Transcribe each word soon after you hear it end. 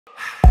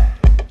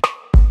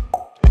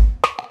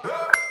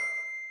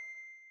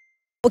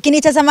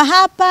Ukinitazama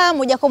hapa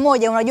moja kwa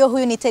moja unajua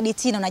huyu ni Teddy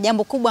Tino, na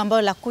jambo kubwa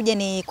ambalo la kuja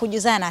ni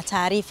kujuzana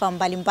taarifa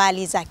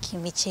mbalimbali za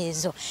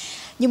kimichezo.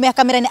 Nyuma ya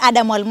kamera ni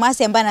Adam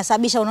Almasi ambaye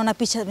anasababisha unaona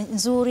picha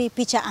nzuri,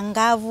 picha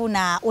angavu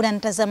na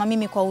unanitazama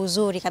mimi kwa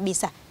uzuri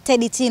kabisa.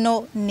 Teddy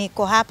Tino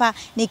niko hapa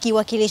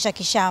nikiwakilisha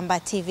Kishamba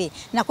TV.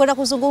 Na kwenda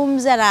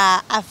kuzungumza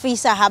na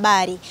afisa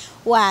habari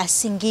wa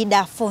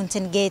Singida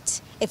Fountain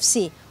Gate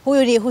FC.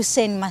 Huyu ni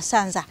Hussein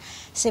Massanza,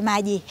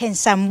 semaji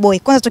handsome boy.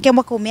 Kwanza tokea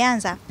mwaka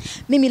umeanza,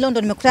 mimi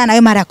London nimekutana na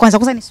wewe mara ya kwanza.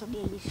 Kwanza nisogee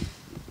hivi.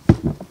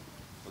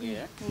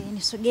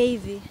 Nisogee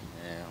hivi.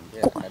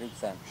 Karibu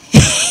sana.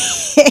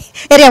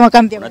 Heri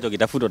mwaka mpya.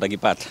 Unachokitafuta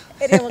utakipata.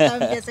 Heri mwaka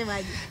mpya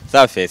semaji.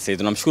 Safi, sisi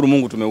tunamshukuru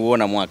Mungu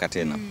tumeuona mwaka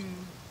tena.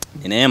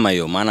 Ni neema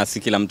hiyo, maana si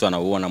kila mtu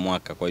anauona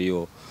mwaka, kwa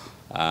hiyo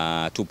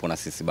tupo na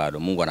sisi bado.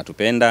 Mungu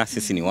anatupenda,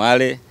 sisi ni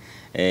wale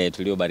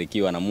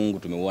tuliobarikiwa na Mungu,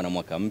 tumeuona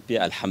mwaka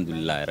mpya.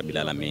 Alhamdulillah rabbil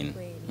alamin.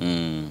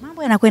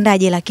 Mambo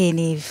yanakwendaje?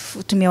 Lakini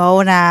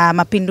tumewaona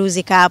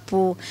Mapinduzi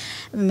Cup,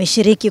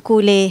 mmeshiriki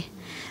kule,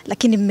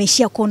 lakini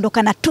mmeishia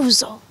kuondoka na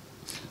tuzo.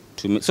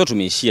 Sio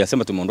tumeishia,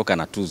 sema tumeondoka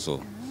na tuzo.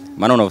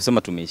 Maana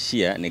unavyosema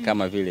tumeishia ni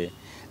kama vile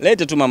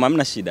lete tu mama,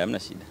 hamna shida, hamna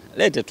shida.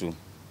 Lete tu.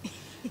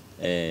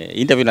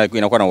 Interview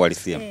inakuwa na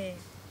uhalisia.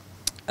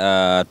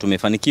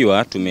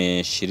 Tumefanikiwa,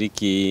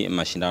 tumeshiriki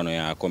mashindano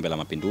ya Kombe la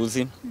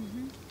Mapinduzi.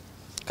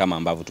 Kama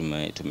ambavyo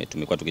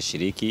tumekuwa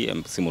tukishiriki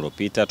msimu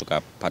uliopita,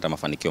 tukapata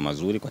mafanikio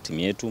mazuri kwa timu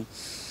yetu.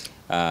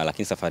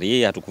 Lakini safari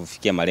hii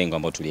hatukufikia malengo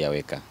ambayo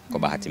tuliyaweka kwa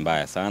bahati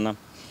mbaya sana.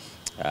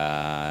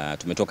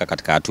 Tumetoka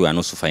katika hatua ya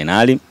nusu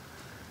finali.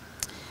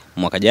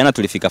 Mwaka jana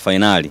tulifika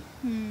finali,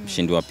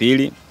 mshindi wa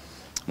pili.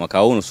 Mwaka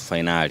huu nusu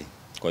finali.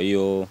 Kwa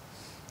hiyo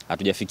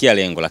hatujafikia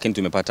lengo, lakini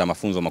tumepata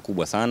mafunzo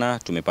makubwa sana,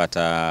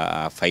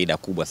 tumepata faida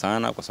kubwa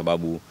sana, kwa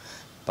sababu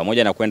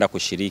pamoja na kwenda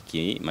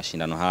kushiriki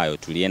mashindano hayo,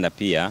 tulienda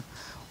pia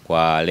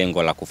kwa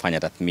lengo la kufanya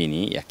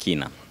tathmini ya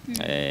kina.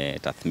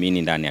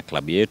 Tathmini ndani ya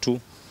klabu yetu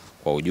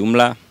kwa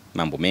ujumla,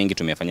 mambo mengi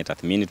tumefanya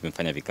tathmini,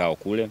 tumefanya vikao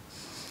kule.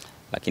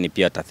 Lakini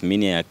pia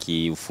tathmini ya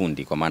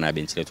kiufundi kwa maana ya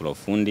benchi letu la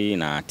ufundi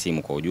na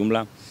timu kwa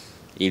ujumla,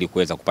 ili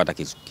kuweza kupata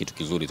kitu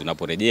kizuri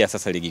tunaporejea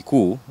sasa ligi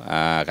kuu.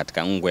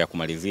 Katika ngo ya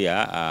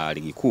kumalizia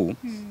ligi kuu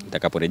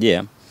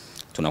itakaporejea,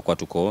 tunakuwa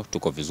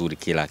tuko vizuri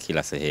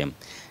kila sehemu.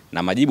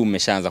 Na majibu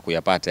mmeshaanza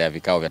kuyapata ya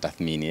vikao vya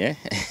tathmini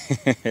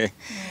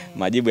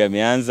majibu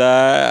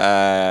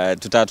yameanza,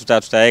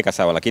 tutaweka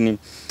sawa, lakini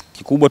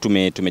kikubwa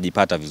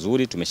tumejipata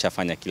vizuri,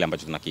 tumeshafanya kile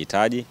ambacho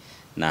tunakihitaji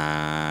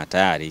na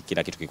tayari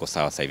kila kitu kiko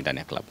sawa sasa hivi ndani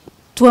ya klabu.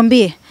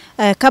 Tuambie,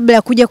 kabla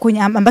ya kuja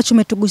kwenye ambacho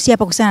umetugusia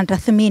hapa kuhusiana na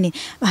tathmini,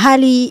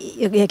 hali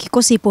ya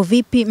kikosi ipo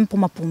vipi? Mpo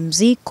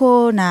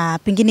mapumziko, na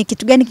pengine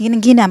kitu gani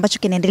kingine ambacho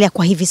kinaendelea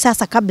kwa hivi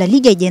sasa kabla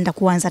liga haijaenda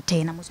kuanza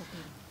tena mwezi wa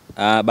pili?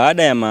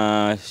 Baada ya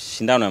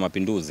mashindano ya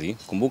Mapinduzi,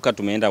 kumbuka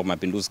tumeenda kwa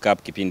Mapinduzi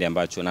Cup kipindi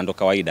ambacho, na ndo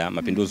kawaida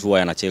Mapinduzi huwa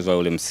yanachezwa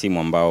ule msimu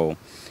ambao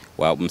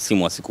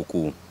msimu wa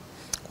sikukuu.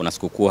 Kuna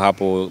sikukuu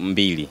hapo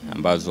mbili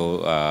ambazo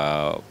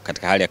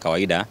katika hali ya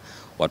kawaida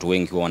watu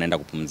wengi huwa wanaenda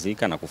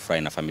kupumzika na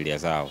kufurahi na familia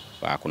zao.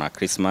 Kuna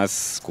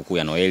Christmas, sikukuu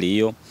ya Noeli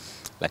hiyo,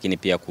 lakini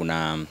pia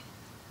kuna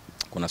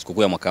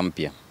sikukuu ya mwaka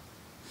mpya.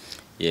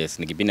 Yes,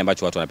 ni kipindi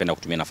ambacho watu wanapenda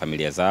kutumia na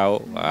familia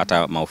zao,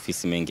 hata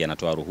maofisi mengi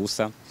yanatoa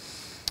ruhusa.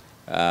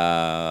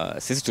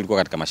 Sisi tulikuwa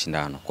katika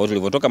mashindano. Kwa hiyo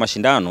tulivyotoka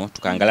mashindano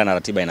tukaangalia na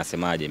ratiba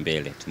inasemaje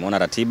mbele. Tumeona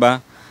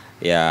ratiba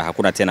ya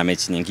hakuna tena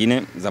mechi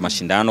nyingine za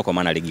mashindano kwa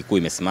maana ligi kuu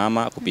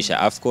imesimama kupisha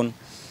AFCON.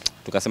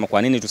 Tukasema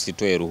kwa nini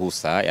tusitoe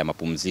ruhusa ya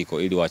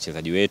mapumziko ili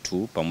wachezaji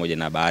wetu pamoja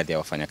na baadhi ya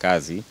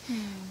wafanyakazi.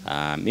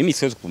 Mimi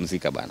siwezi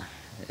kupumzika bana.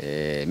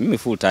 Mimi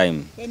full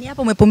time. Yaani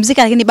hapo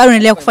umepumzika lakini bado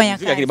unaendelea kufanya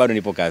kazi. Lakini bado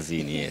nipo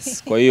kazini,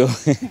 yes. Kwa hiyo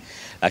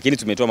lakini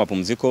tumetoa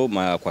mapumziko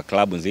kwa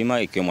klabu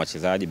nzima ikiwemo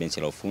wachezaji,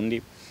 benchi la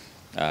ufundi,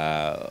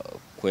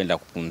 kwenda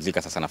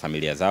kupumzika sasa na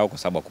familia zao, kwa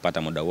sababu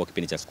kupata muda huo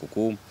kipindi cha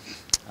sikukuu,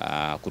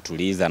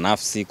 kutuliza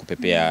nafsi,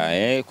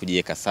 kupepea,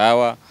 kujiweka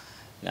sawa,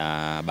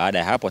 na baada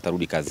ya hapo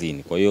atarudi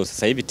kazini. Kwa hiyo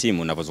sasa hivi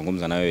timu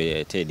ninavyozungumza na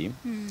wewe Teddy,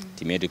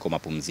 timu yetu iko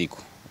mapumziko,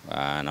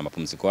 na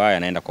mapumziko haya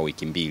yanaenda kwa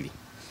wiki mbili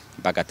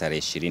mpaka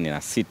tarehe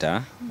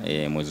 26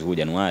 mwezi huu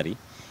Januari.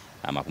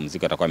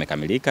 Mapumziko yatakuwa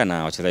yamekamilika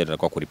na wachezaji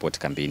watakuwa kuripoti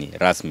kambini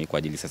rasmi kwa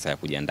ajili sasa ya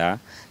kujiandaa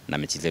na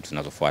mechi zetu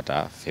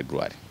zinazofuata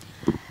Februari.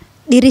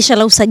 Dirisha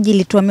la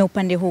usajili tuame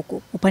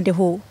upande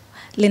huu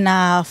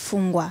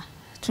linafungwa.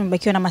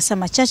 Tumebakiwa na masaa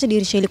machache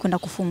dirisha hili kwenda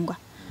kufungwa.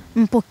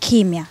 Mpo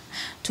kimya.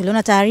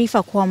 Tuliona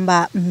taarifa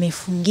kwamba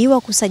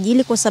mmefungiwa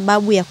kusajili kwa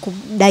sababu ya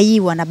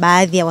kudaiwa na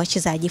baadhi ya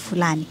wachezaji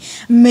fulani.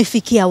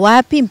 Mmefikia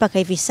wapi mpaka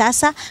hivi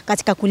sasa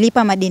katika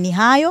kulipa madeni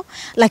hayo?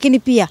 Lakini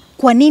pia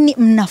kwa nini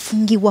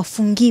mnafungiwa?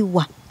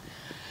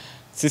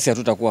 Sisi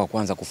hatutakuwa wa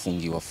kwanza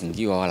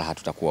kufungiwa wala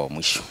hatutakuwa wa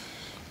mwisho.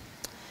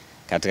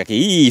 Katika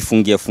hii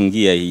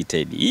fungia hii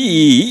Teddy,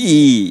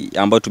 hii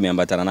ambayo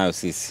tumeambatana nayo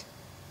sisi.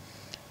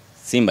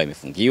 Simba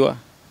imefungiwa,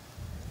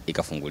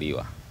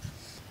 ikafunguliwa.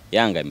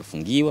 Yanga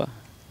imefungiwa,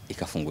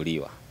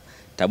 ikafunguliwa.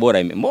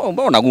 Tabora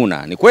mbona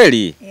unaguna? Ni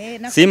kweli.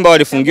 Simba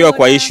walifungiwa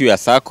kwa issue ya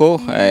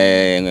Sako.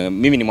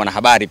 Mimi ni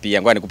mwanahabari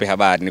pia, ngoja nikupe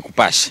habari,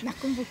 nikupashe.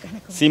 Nakumbuka.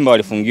 Simba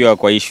walifungiwa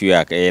kwa issue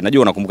yake.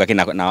 Najua unakumbuka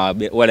na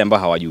wale ambao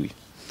hawajui.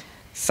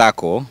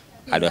 Sako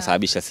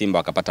aliwasababisha Simba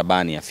wakapata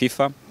bani ya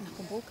FIFA.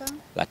 Nakumbuka.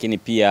 Lakini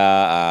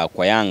pia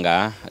kwa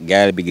Yanga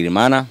Gael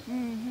Bigirimana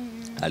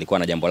alikuwa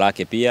na jambo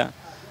lake pia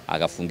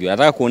akafungiwa.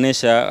 Nataka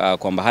kuonesha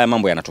kwamba haya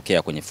mambo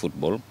yanatokea kwenye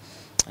football.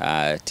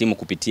 Timu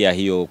kupitia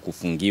hiyo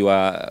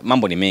kufungiwa,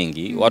 mambo ni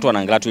mengi. Watu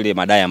wanaangalia tu ile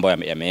madai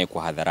ambayo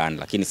yamewekwa hadharani,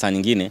 lakini saa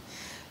nyingine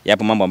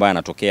yapo mambo ambayo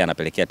yanatokea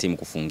yanapelekea timu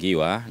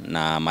kufungiwa,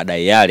 na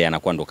madai yale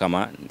yanakuwa ndo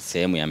kama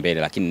sehemu ya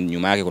mbele, lakini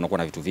nyuma yake kunakuwa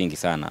na vitu vingi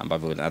sana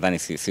ambavyo nadhani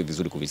si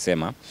vizuri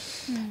kuvisema.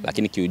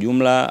 Lakini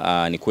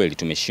kiujumla ni kweli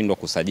tumeshindwa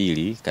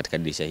kusajili katika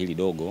dirisha hili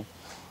dogo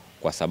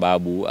kwa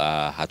sababu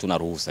hatuna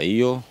ruhusa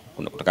hiyo.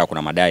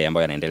 Kuna madai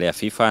ambayo yanaendelea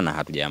FIFA na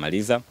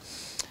hatujayamaliza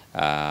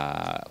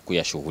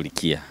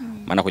kuyashughulikia.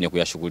 Maana kwenye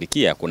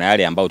kuyashughulikia kuna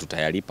yale ambayo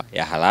tutayalipa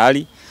ya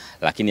halali,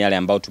 lakini yale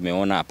ambayo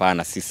tumeona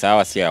hapana, si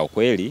sawa, si ya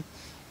ukweli,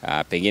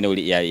 pengine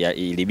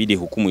ilibidi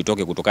hukumu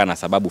itoke kutokana na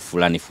sababu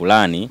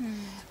fulani.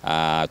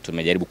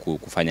 Tumejaribu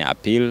kufanya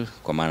appeal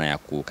kwa maana ya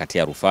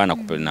kukatia rufaa na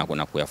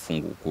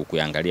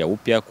kuyaangalia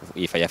upya,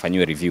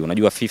 yafanywe review.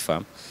 Unajua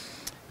FIFA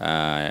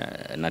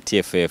na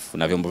TFF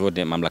na vyombo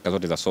vyote, mamlaka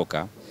zote za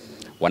soka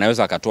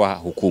wanaweza wakatoa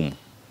hukumu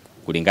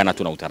kulingana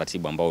tu na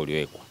utaratibu ambao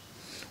uliwekwa.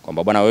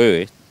 Kwamba bwana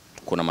wewe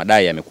kuna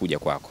madai yamekuja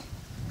kwako,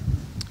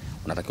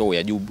 unatakiwa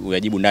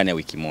uyajibu ndani ya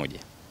wiki moja.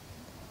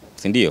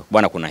 Si ndio?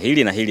 Bwana kuna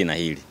hili na hili na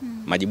hili.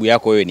 Majibu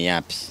yako wewe ni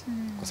yapi?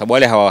 Kwa sababu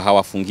wale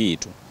hawafungii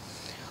tu.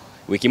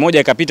 Wiki moja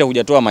ikapita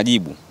hujatoa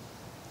majibu,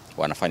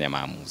 wanafanya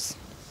maamuzi.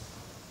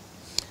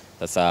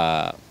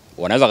 Sasa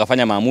wanaweza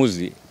kufanya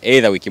maamuzi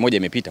either wiki moja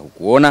imepita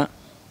hukuona,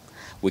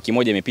 wiki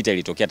moja imepita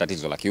ilitokea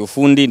tatizo la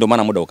kiufundi ndio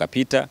maana muda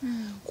ukapita.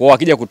 Kwa hiyo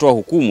wakija kutoa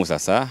hukumu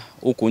sasa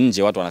huku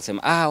nje watu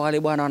wanasema wale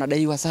bwana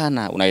wanadaiwa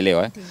sana,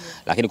 unaelewa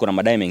Lakini kuna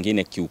madai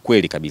mengine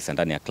kiukweli kabisa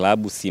ndani ya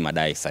klabu si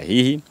madai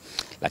sahihi,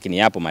 lakini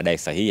yapo madai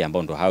sahihi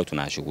ambao ndo hayo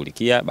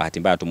tunashughulikia. Bahati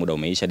mbaya tu muda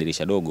umeisha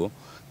dirisha dogo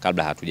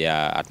kabla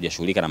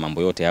hatujashughulika na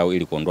mambo yote hao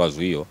ili kuondoa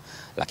zuio,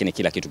 lakini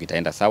kila kitu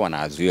kitaenda sawa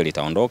na zuio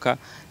litaondoka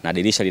na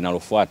dirisha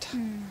linalofuata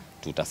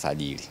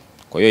tutasajili.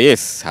 Kwa hiyo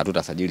yes,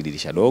 hatutasajili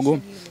dirisha dogo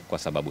kwa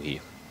sababu hiyo.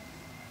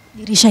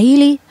 Dirisha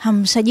hili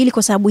hamsajili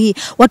kwa sababu hii.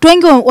 Watu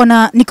wengi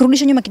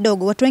nikirudisha nyuma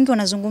kidogo, watu wengi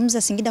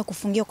wanazungumza Singida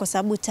kufungiwa kwa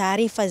sababu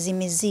taarifa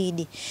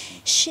zimezidi.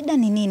 Shida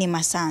ni nini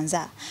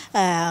Massanza?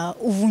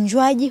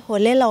 Uvunjwaji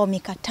holela wa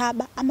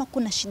mikataba ama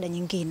kuna shida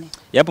nyingine?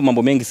 Yapo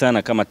mambo mengi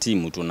sana kama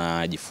timu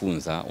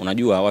tunajifunza.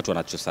 Unajua watu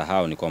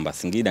wanachosahau ni kwamba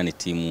Singida ni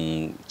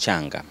timu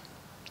changa.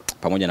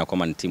 Pamoja na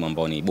kwamba ni timu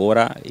ambayo ni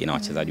bora, ina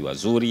wachezaji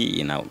wazuri,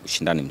 ina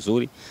ushindani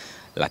mzuri,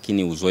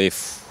 lakini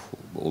uzoefu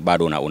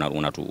bado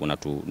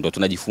ndo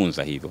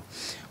tunajifunza hivyo.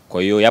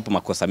 Kwa hiyo yapo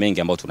makosa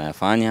mengi ambayo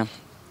tunayafanya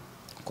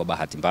kwa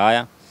bahati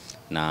mbaya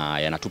na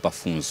yanatupa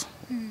funzo.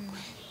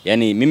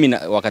 Yaani mimi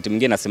wakati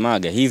mwingine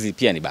nasemaga hizi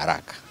pia ni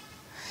baraka.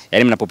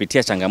 Yaani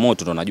mnapopitia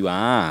changamoto ndo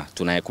unajua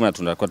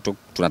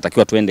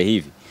tunatakiwa tuende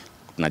hivi,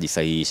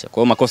 tunajisahihisha. Kwa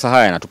hiyo makosa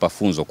haya yanatupa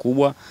funzo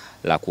kubwa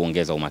la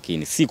kuongeza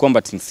umakini. Si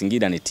kwamba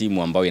Singida ni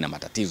timu ambayo ina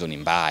matatizo, ni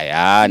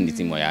mbaya, ni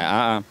timu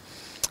ya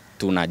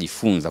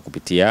tunajifunza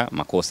kupitia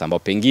makosa ambayo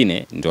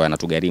pengine ndio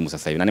yanatugharimu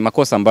sasa hivi. Na ni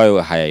makosa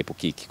ambayo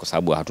hayaepukiki kwa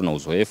sababu hatuna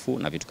uzoefu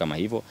na vitu kama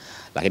hivyo,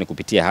 lakini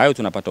kupitia hayo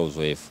tunapata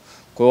uzoefu.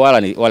 Kwa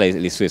hiyo wala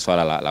lisiwe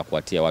swala la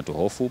kuatia watu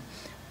hofu.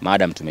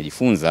 Maadamu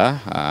tumejifunza,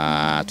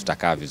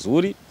 tutakaa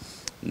vizuri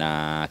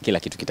na kila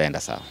kitu kitaenda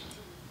sawa.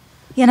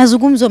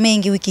 Yanazungumzwa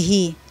mengi wiki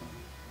hii.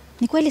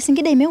 Ni kweli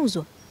Singida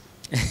imeuzwa?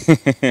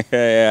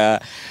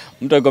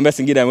 Mtu akikwambia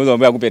Singida imeuzwa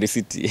ambaye akupe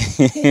risiti.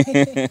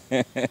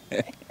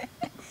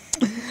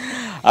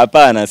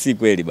 Hapana, si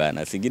kweli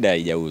bana. Singida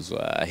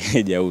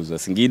haijauzwa.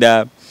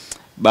 Singida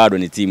bado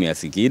ni timu ya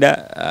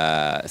Singida.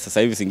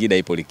 Sasa hivi Singida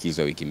ipo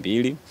likizo wiki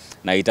 2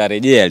 na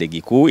itarejea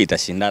ligi kuu,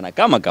 itashindana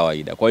kama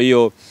kawaida. Kwa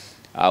hiyo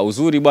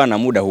uzuri bwana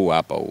muda huu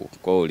hapa huu.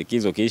 Kwa hiyo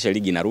likizo kiisha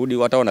ligi narudi,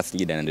 wataona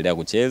Singida inaendelea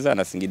kucheza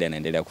na Singida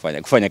inaendelea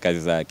kufanya kazi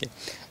zake.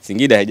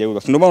 Singida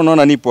haijauzwa. Ndio maana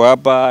unaona nipo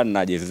hapa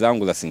na jezi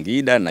zangu za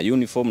Singida na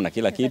uniform na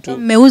kila kitu.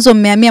 Mmeuzwa,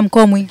 mmehamia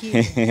mkoa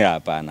mwingine?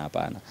 Hapana.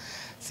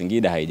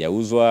 Singida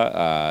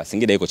haijauzwa.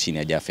 Singida iko chini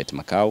ya Jafet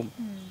Makau,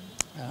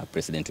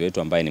 president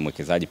wetu ambaye ni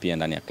mwekezaji pia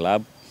ndani ya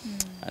club.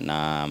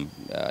 Na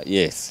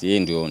yes, yeye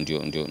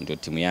ndio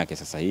timu yake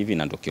sasa hivi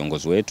na ndio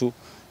kiongozi wetu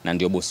na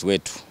ndio boss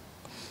wetu.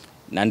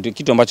 Na ndio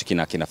kitu ambacho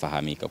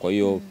kinafahamika. Kwa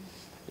hiyo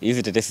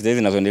hizi tetesi hizi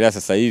zinazoendelea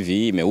sasa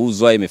hivi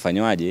imeuzwa,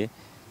 imefanywaje,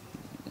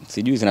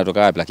 sijui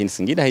zinatoka wapi, lakini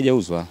Singida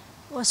haijauzwa.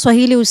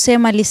 Waswahili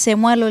husema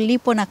lisemwalo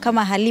lipo na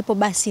kama halipo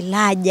basi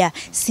laja.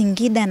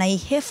 Singida na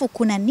Ihefu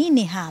kuna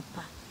nini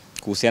hapa?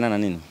 Kuhusiana na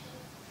nini?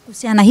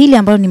 Kuhusiana na hili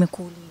ambalo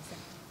nimekuuliza.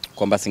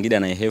 Kwamba Singida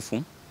na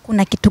Ihefu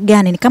kuna kitu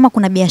gani? Ni kama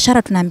kuna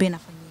biashara tunaambiwa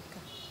inafanyika.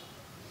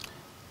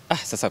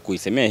 Sasa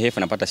kuisemea Ihefu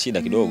napata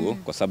shida kidogo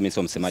kwa sababu mimi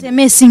sio msemaji.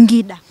 Semea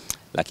Singida.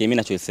 Lakini mimi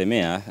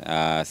ninachoisemea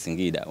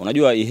Singida.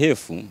 Unajua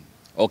Ihefu,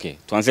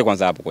 tuanze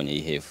kwanza hapo kwenye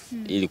Ihefu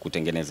ili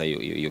kutengeneza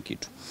hiyo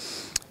kitu.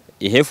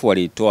 IHF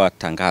walitoa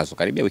tangazo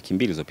karibia wiki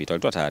mbili zilizopita,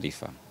 walitoa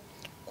taarifa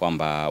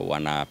kwamba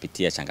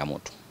wanapitia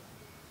changamoto.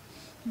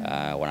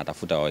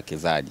 Wanatafuta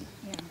wawekezaji.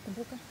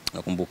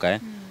 Nakumbuka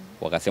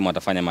wakasema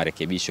watafanya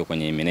marekebisho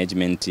kwenye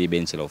management,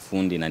 benchi la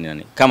ufundi na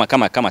nini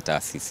kama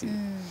taasisi.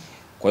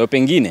 Kwa hiyo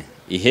pengine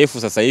IHF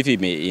sasa hivi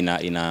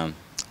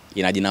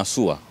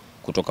inajinasua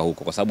kutoka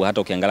huko, kwa sababu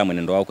hata ukiangalia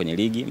mwenendo wao kwenye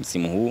ligi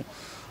msimu huu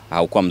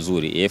haukuwa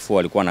mzuri. IHF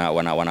walikuwa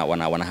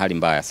wana hali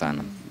mbaya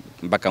sana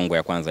mpaka ngo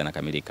ya kwanza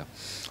inakamilika.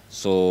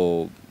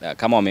 So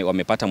kama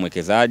wamepata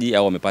mwekezaji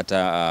au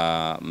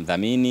wamepata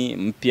mdhamini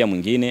mpya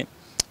mwingine,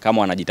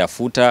 kama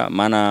wanajitafuta,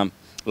 maana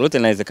lolote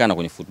linawezekana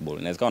kwenye football.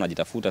 Inawezekana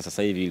wanajitafuta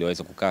sasa hivi ili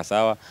waweze kukaa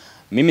sawa.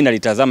 Mimi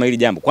nalitazama hili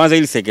jambo. Kwanza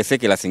hili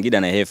sekeseke la Singida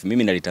na IHF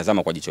mimi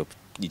nalitazama kwa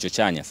jicho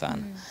chanya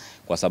sana.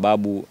 Kwa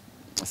sababu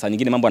saa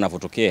nyingine mambo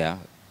yanapotokea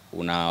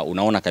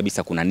unaona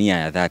kabisa kuna nia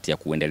ya dhati ya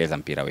kuendeleza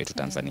mpira wetu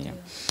Tanzania.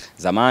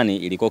 Zamani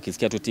ilikuwa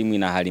ukisikia tu timu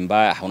ina hali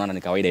mbaya, unaona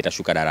ni kawaida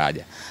itashuka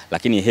daraja.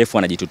 Lakini IHF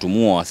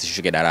wanajitutumua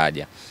wasishuke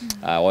daraja.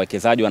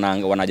 Wawekezaji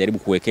wanajaribu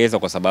kuwekeza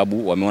kwa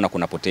sababu wameona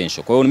kuna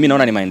potential. Kwa hiyo mimi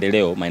naona ni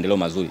maendeleo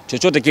mazuri.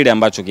 Chochote kile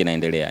ambacho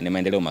kinaendelea ni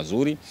maendeleo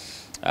mazuri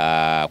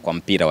kwa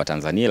mpira wa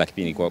Tanzania,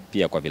 lakini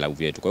pia kwa vilabu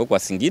vyetu. Kwa hiyo kwa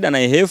Singida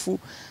na IHF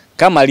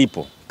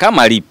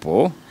kama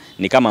lipo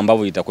ni kama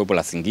ambavyo itakuwepo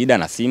la Singida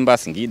na Simba,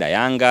 Singida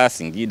Yanga,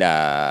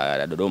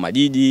 Singida Dodoma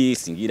Jiji,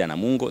 Singida na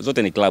Mungo.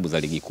 Zote ni klabu za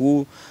ligi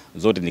kuu,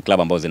 zote ni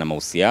klabu ambazo zina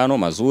mahusiano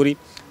mazuri,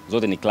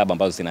 zote ni klabu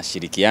ambazo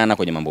zinashirikiana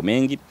kwenye mambo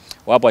mengi.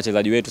 Wapo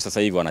wachezaji wetu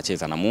sasa hivi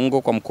wanacheza na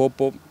Mungo kwa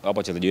mkopo, wapo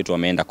wachezaji wetu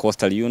wameenda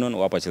Coastal Union,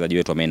 wapo wachezaji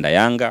wetu wameenda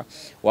Yanga,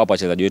 wapo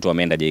wachezaji wetu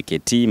wameenda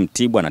JKT,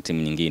 Mtibwa na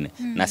timu nyingine.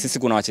 Na sisi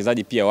kuna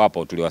wachezaji pia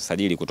wapo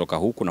tuliwasajili kutoka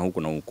huku na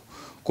huku na huku.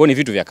 Kwa ni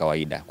vitu vya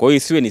kawaida. Kwa hiyo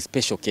isiwe ni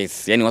special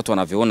case. Yaani watu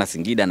wanavyoona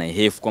Singida na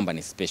IHF kwamba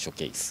ni special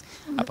case.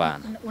 Hapana.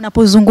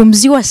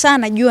 Unapozungumziwa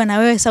sana jua na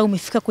wewe sasa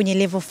umefika kwenye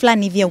level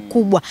fulani hivi ya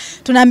ukubwa.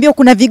 Tunaambiwa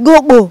kuna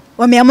vigogo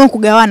wameamua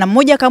kugawana.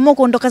 Mmoja kaamua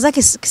kuondoka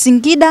zake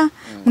Singida,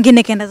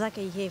 mwingine kaenda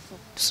zake IHF.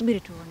 Tusubiri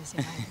tuone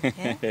sema.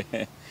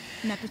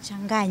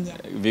 Natuchanganya.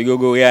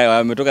 Vigogo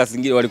wametoka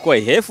Singida walikuwa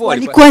IHF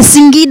walikuwa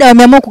Singida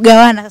wameamua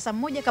kugawana. Sasa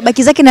mmoja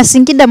kabaki zake na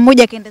Singida,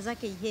 mmoja kaenda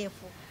zake IHF.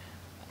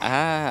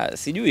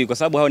 Sijui kwa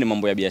sababu hao ni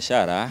mambo ya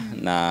biashara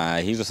na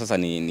hizo sasa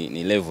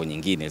ni level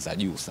nyingine za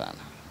juu sana.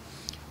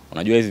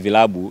 Unajua hizi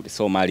vilabu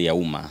sio mali ya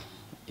umma.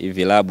 Hivi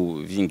vilabu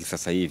vingi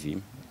sasa hivi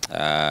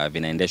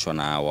vinaendeshwa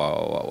na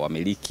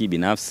wamiliki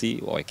binafsi,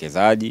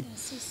 wawekezaji,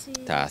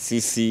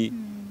 taasisi.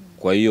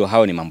 Kwa hiyo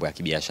hao ni mambo ya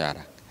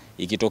kibiashara.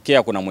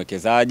 Ikitokea kuna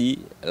mwekezaji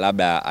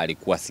labda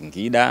alikuwa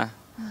Singida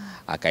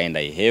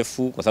akaenda IHF,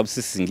 kwa sababu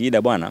sisi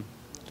Singida bwana,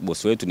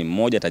 bosi wetu ni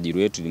mmoja, tajiri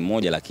wetu ni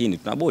mmoja, lakini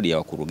tuna bodi ya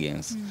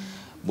wakurugenzi.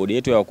 Bodi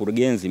yetu ya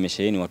wakurugenzi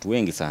imesheheni watu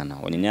wengi sana,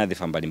 wenye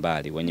nyadhifa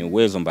mbalimbali, wenye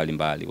uwezo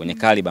mbalimbali, wenye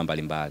kaliba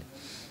mbalimbali.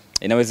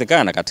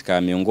 Inawezekana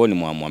katika miongoni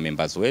mwa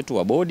members wetu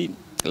wa bodi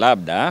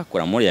labda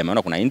kuna mmoja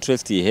ameona kuna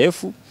interest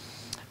IHF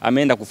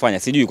ameenda kufanya,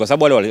 sijui kwa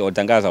sababu wale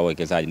walitangaza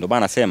wawekezaji. Ndio maana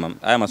nasema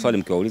haya maswali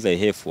mkiwauliza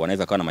IHF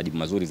wanaweza kuwa na majibu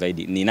mazuri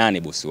zaidi. Ni nani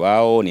bosi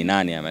wao, ni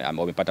nani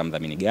wamepata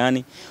mdhamini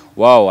gani,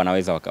 wao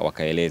wanaweza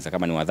wakaeleza.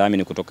 Kama ni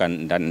wadhamini kutoka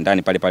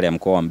ndani pale ya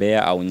mkoa wa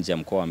Mbeya au nje ya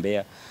mkoa wa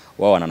Mbeya,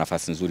 wao wana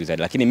nafasi nzuri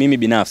zaidi. Lakini mimi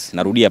binafsi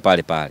narudia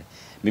pale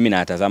mimi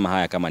natazama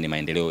haya kama ni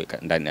maendeleo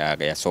ndani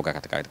ya soka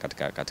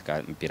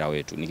katika mpira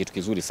wetu. Ni kitu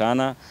kizuri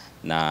sana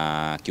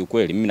na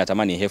kiukweli mimi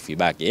natamani IHF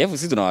ibaki. IHF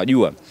sisi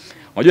tunawajua.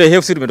 Unajua IHF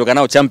sisi tumetoka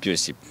nao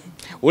championship.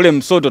 Ule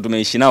msoto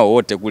tumeishi nao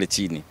wote kule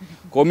chini.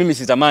 Kwa hiyo mimi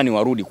sitamani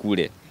warudi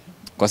kule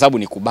kwa sababu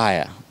ni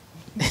kubaya.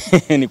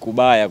 Ni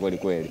kubaya kweli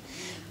kweli.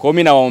 Kwa hiyo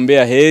mimi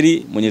nawaombea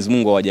heri, Mwenyezi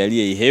Mungu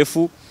awajalie IHF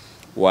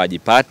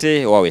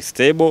wajipate, wawe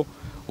stable.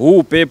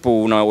 Huu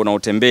pepo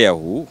unaotembea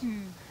huu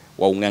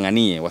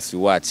waunganganie,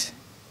 wasiuache.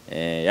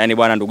 Yani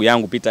bwana ndugu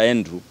yangu Peter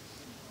Andrew,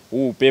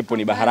 huu pepo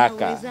ni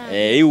baharaka.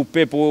 Huu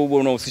pepo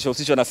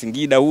unahusishwa na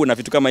Singida huu na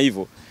vitu kama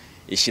hivyo.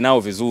 Ishi nao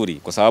vizuri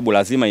kwa sababu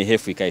lazima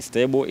IHF ikae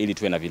stable ili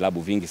tuwe na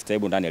vilabu vingi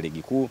stable ndani ya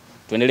ligi kuu,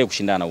 tuendelee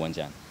kushindana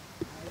uwanjani.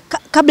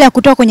 Kabla ya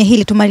kutoka kwenye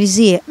hili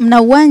tumalizie,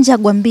 mna uwanja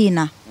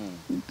Gwambina.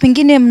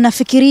 Pengine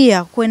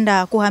mnafikiria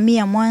kwenda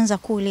kuhamia Mwanza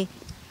kule?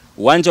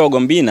 Uwanja wa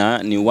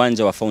Gwambina ni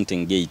uwanja wa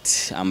Fountain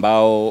Gate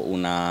ambao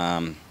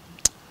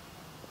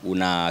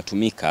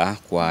unatumika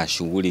kwa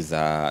shughuli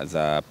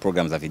za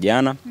program za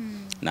vijana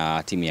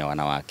na timu ya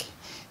wanawake.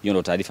 Hiyo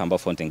ndio taarifa ambayo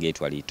Fountain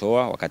Gate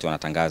waliitoa wakati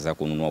wanatangaza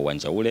kununua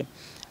uwanja ule.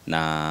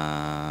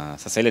 Na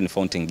sasa ile ni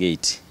Fountain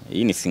Gate.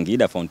 Hii ni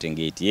Singida Fountain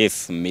Gate.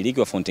 Yes, mmiliki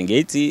wa Fountain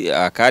Gate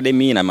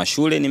Academy na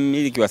mashule ni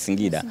mmiliki wa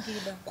Singida.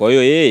 Kwa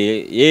hiyo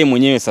yeye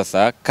mwenyewe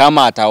sasa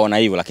kama ataona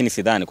hivyo, lakini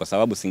sidhani kwa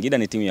sababu Singida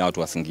ni timu ya watu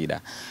wa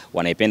Singida.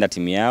 Wanaipenda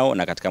timu yao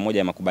na katika moja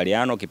ya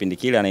makubaliano kipindi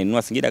kile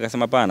anainunua Singida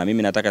akasema pana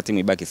mimi nataka timu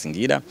ibaki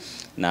Singida,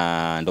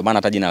 na ndio maana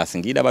hata jina la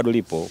Singida bado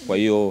lipo. Kwa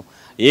hiyo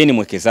yeye ni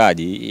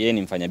mwekezaji, yeye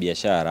ni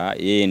mfanyabiashara,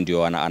 yeye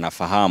ndio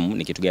anafahamu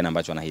ni kitu gani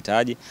ambacho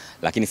anahitaji,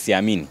 lakini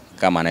siamini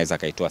kama anaweza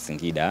kaitoa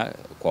Singida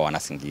kwa wana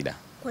Singida.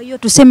 Kwa hiyo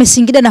tuseme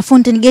Singida na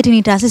Fountain Gate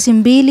ni taasisi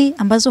mbili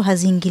ambazo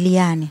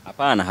haziingiliani.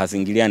 Hapana,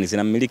 haziingiliani,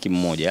 zina mmiliki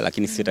mmoja,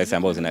 lakini si taasisi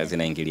ambazo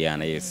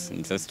zinaingiliana. Yes,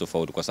 ni taasisi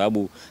tofauti kwa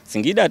sababu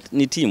Singida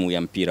ni timu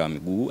ya mpira wa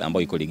miguu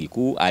ambayo iko ligi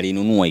kuu,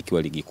 alinunua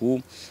ikiwa ligi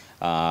kuu.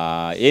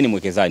 Yeye ni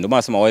mwekezaji. Ndio maana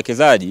nasema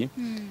wawekezaji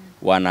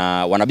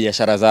wana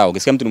biashara zao.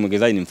 Ukisikia mtu ni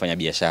mwekezaji ni mfanya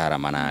biashara,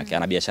 maana yake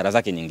ana biashara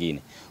zake nyingine.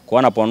 Kwa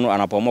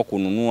anapoamua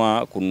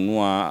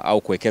kununua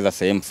au kuwekeza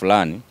sehemu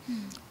fulani,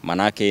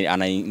 maana yake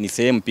ni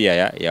sehemu pia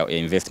ya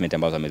investment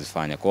ambazo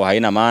amezifanya. Kwa hiyo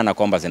haina maana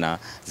kwamba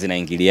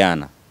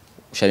zinaingiliana.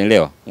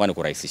 Ushanielewa? Ngoja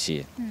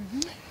nikurahisishie.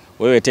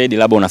 Wewe Teddy,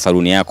 labda una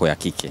saluni yako ya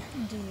kike.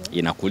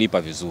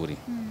 Inakulipa vizuri.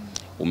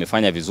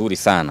 Umefanya vizuri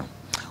sana.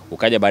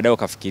 Ukaja baadaye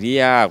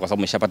ukafikiria kwa sababu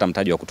umeshapata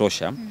mtaji wa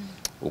kutosha,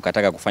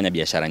 ukataka kufanya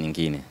biashara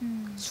nyingine.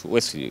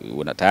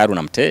 Wewe tayari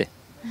una mtee.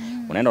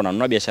 Unaenda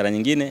unanunua biashara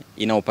nyingine,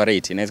 ina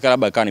operate. Inawezekana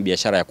labda ikawa ni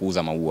biashara ya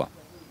kuuza maua,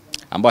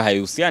 ambayo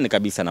haihusiani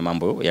kabisa na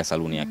mambo ya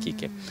saluni ya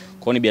kike.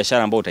 Kwa hiyo ni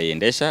biashara ambayo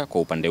utaiendesha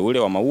kwa upande ule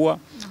wa maua,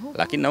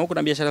 lakini na huko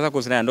na biashara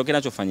zako zinaenda, ndio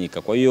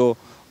kinachofanyika. Kwa hiyo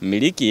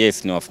mmiliki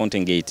yes ni wa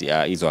Fountain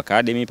Gate hizo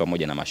academy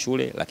pamoja na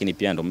mashule, lakini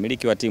pia ndio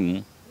mmiliki wa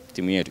timu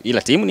yetu.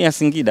 Ila timu ni ya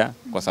Singida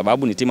kwa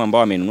sababu ni timu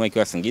ambayo amenunua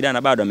ikiwa Singida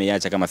na bado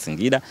ameiacha kama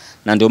Singida,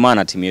 na ndio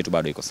maana timu yetu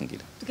bado iko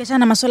Singida. Tukiachana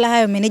na masuala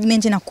hayo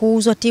management na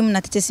kuuzwa timu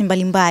na tetesi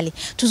mbalimbali,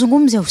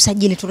 tuzungumze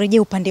usajili, turejee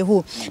upande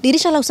huu.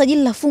 Dirisha la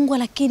usajili lafungwa,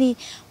 lakini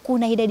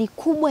kuna idadi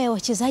kubwa ya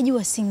wachezaji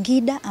wa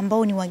Singida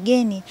ambao ni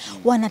wageni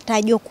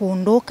wanatajwa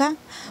kuondoka.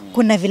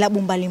 Kuna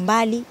vilabu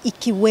mbalimbali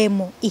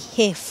ikiwemo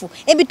Ihefu.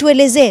 Hebu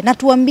tuelezee na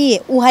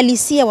tuambie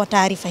uhalisia wa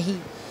taarifa hii.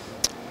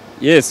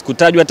 Yes,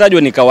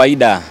 kutajwa ni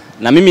kawaida.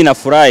 Na mimi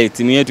nafurahi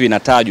timu yetu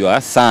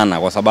inatajwa sana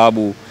kwa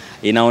sababu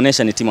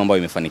inaonesha ni timu ambayo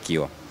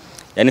imefanikiwa.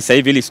 Yaani sasa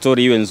hivi ili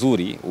story iwe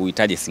nzuri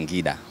uhitaji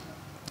Singida.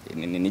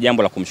 Ni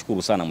jambo la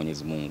kumshukuru sana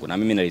Mwenyezi Mungu, na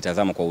mimi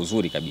nalitazama kwa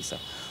uzuri kabisa.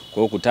 Kwa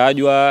hiyo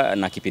kutajwa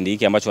na kipindi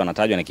hiki ambacho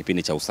wanatajwa na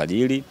kipindi cha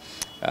usajili,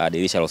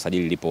 dirisha la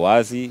usajili lipo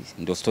wazi,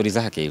 ndio story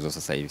zake hizo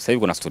sasa hivi. Sasa hivi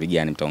kuna story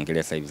gani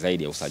mtaongelea sasa hivi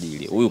zaidi ya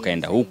usajili? Huyu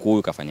kaenda huku,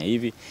 huyu kafanya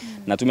hivi.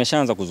 Na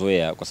tumeshaanza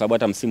kuzoea kwa sababu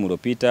hata msimu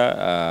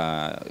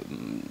uliopita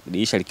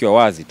dirisha likiwa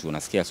wazi tu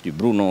unasikia sijui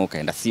Bruno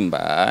kaenda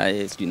Simba,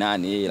 sijui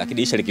nani, lakini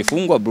dirisha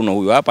likifungwa Bruno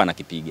huyu hapa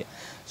anakipiga.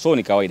 So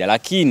ni kawaida,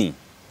 lakini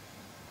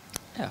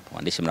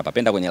waandishi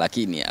mnapapenda kwenye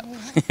lakini hapo.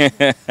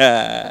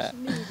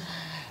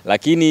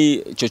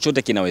 Lakini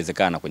chochote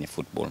kinawezekana kwenye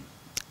football.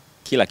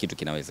 Kila kitu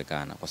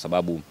kinawezekana kwa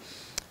sababu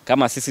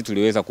kama sisi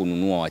tuliweza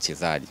kununua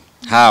wachezaji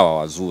hawa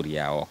wazuri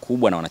hawa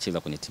wakubwa na wanacheza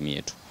kwenye timu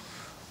yetu,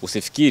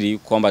 usifikiri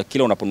kwamba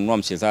kila unaponunua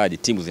mchezaji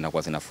timu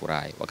zinakuwa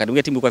zinafurahi. Wakati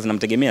mwingine timu zilikuwa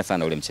zinamtegemea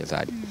sana yule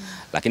mchezaji.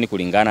 Lakini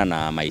kulingana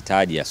na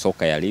mahitaji ya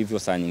soka yalivyo,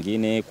 saa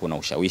nyingine kuna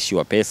ushawishi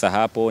wa pesa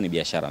hapo, ni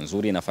biashara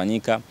nzuri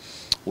inafanyika,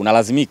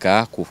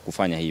 unalazimika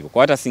kufanya hivyo.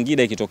 Kwa hata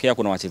Singida ikitokea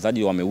kuna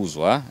wachezaji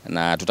wameuzwa,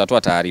 na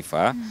tutatoa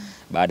taarifa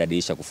baada ya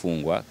dirisha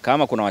kufungwa,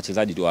 kama kuna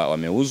wachezaji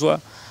wameuzwa,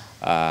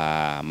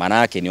 maana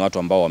yake ni watu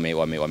ambao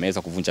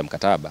wameweza kuvunja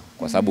mkataba,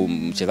 kwa sababu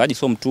mchezaji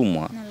sio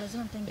mtumwa.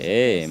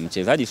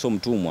 Mchezaji sio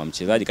mtumwa.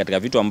 Mchezaji katika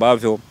vitu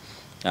ambavyo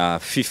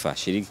FIFA,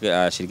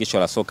 shirikisho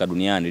la soka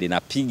duniani,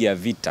 linapiga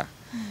vita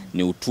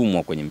ni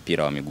utumwa kwenye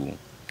mpira wa miguu.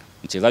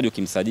 Mchezaji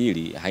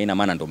ukimsajili haina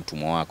maana ndo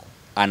mtumwa wako.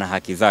 Ana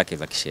haki zake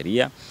za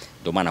kisheria,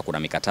 ndio maana kuna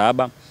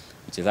mikataba.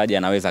 Mchezaji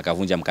anaweza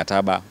akavunja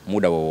mkataba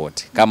muda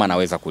wowote kama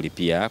anaweza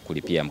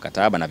kulipia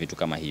mkataba na vitu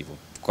kama hivyo,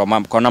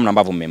 kwa namna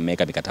ambavyo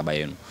mmeweka mikataba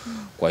yenu.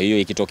 Kwa hiyo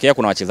ikitokea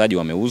kuna wachezaji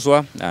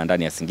wameuzwa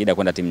ndani ya Singida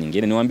kwenda timu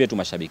nyingine, niwaambie tu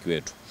mashabiki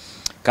wetu,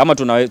 kama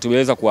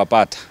tuweza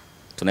kuwapata,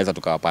 tunaweza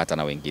tukawapata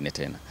na wengine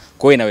tena.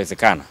 Kwa hiyo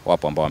inawezekana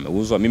wapo ambao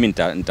wameuzwa. Mimi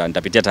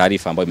nitapitia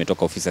taarifa ambayo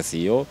imetoka ofisa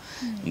Siyo,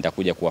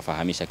 nitakuja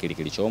kuwafahamisha kile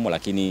kilichomo,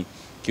 lakini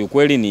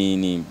kiukweli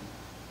ni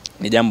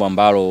jambo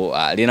ambalo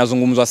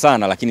linazungumzwa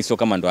sana, lakini sio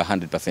kama ndo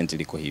 100%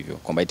 liko hivyo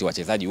kwamba eti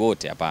wachezaji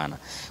wote, hapana.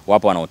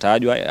 Wapo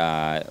wanaotajwa,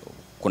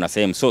 kuna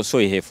sehemu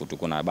so Ihefu tu,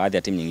 kuna baadhi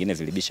ya timu nyingine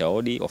zilibisha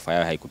hodi, ofa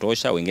yao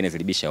haikutosha, wengine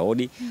zilibisha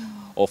hodi,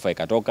 ofa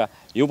ikatoka.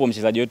 Yupo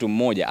mchezaji wetu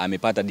mmoja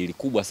amepata dili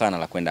kubwa sana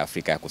la kwenda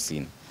Afrika ya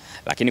Kusini,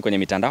 lakini kwenye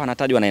mitandao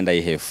anatajwa anaenda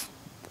Ihefu.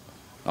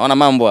 Naona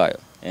mambo hayo.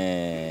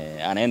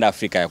 Anaenda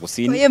Afrika ya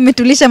Kusini. Kwa hiyo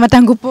umetulisha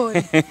matangu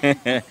pole.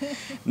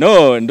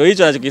 No, ndio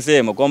hicho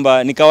anachokisema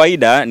kwamba ni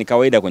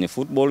kawaida kwenye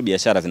football,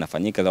 biashara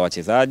zinafanyika za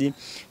wachezaji.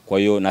 Kwa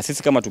hiyo na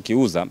sisi kama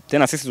tukiuza,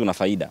 tena sisi tuna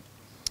faida.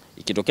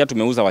 Ikitokea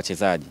tumeuza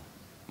wachezaji,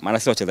 maana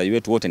sisi wachezaji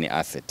wetu wote ni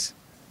asset.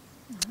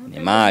 Ni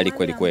mali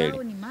kweli kweli.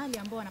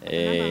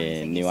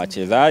 Ni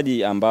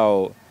wachezaji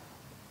ambao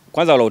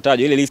kwanza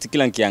waliotajwa, ile list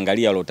kila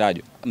nikiangalia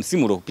waliotajwa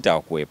msimu uliopita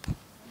hawakuepo.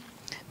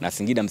 Na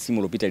Singida msimu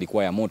uliopita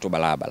ilikuwa ya moto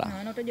balabala. Na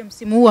wanaotajwa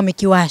msimu huu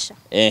wamekiwasha.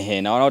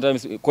 Na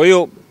wanaotajwa. Kwa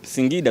hiyo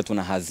Singida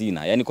tuna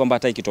hazina. Yaani kwamba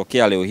hata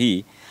ikitokea leo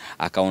hii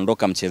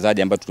akaondoka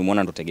mchezaji ambaye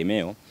tulimuona ndo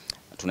tegemeo,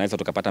 tunaweza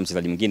tukapata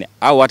mchezaji mwingine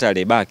au hata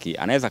aliyebaki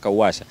anaweza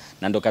kauwasha.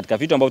 Na ndo katika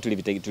vitu ambavyo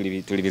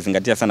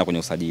tulivizingatia sana kwenye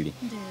usajili.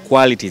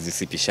 Quality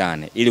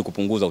zisipishane ili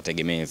kupunguza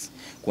utegemezi.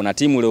 Kuna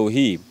timu leo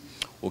hii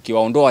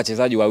ukiwaondoa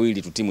wachezaji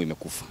wawili tu timu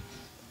imekufa.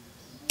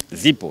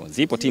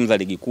 Zipo timu za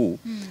ligi kuu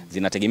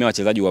zinategemea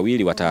wachezaji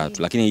wawili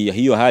watatu, lakini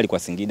hiyo hali kwa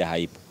Singida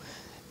haipo.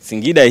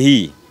 Singida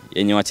hii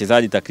yenye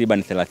wachezaji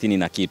takriban 30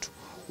 na kitu.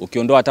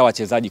 Ukiondoa hata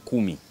wachezaji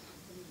 10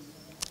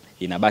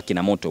 inabaki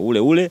na moto ule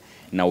ule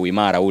na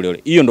uimara ule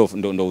ule. Hiyo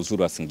ndo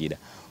uzuri wa Singida.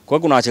 Kwa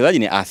hiyo kuna wachezaji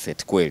ni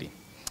asset kweli.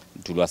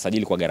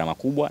 Tuliwasajili kwa gharama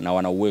kubwa na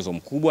wana uwezo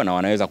mkubwa na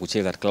wanaweza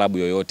kucheza klabu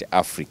yoyote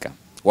Afrika.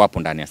 Wapo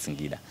ndani ya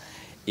Singida.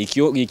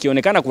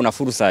 Ikionekana kuna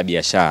fursa ya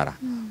biashara.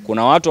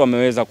 Kuna watu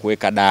wameweza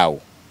kuweka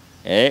dau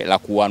la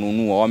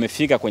kuwanunua.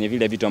 Wamefika kwenye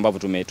vile vitu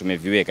ambavyo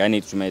tumeviweka.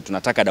 Yaani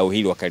tunataka dau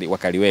hili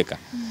wakaliweka.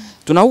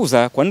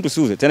 Tunauza, kwa nini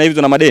tusiuze? Tena hivi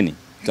tuna madeni.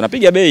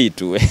 Tunapiga bei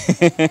tu.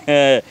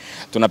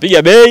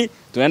 Tunapiga bei,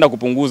 tunaenda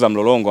kupunguza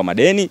mlolongo wa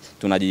madeni,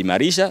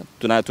 tunajiimarisha,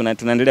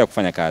 tunaendelea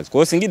kufanya kazi. Kwa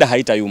hiyo Singida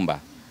haitayumba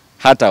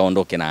hata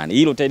aondoke nani.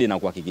 Hilo Teddy na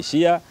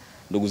kuhakikishia,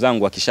 ndugu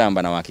zangu wa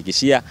Kishamba na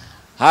wahakikishia,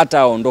 hata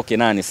aondoke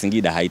nani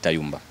Singida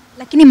haitayumba.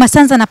 Lakini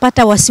Massanza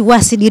napata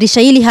wasiwasi,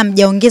 dirisha hili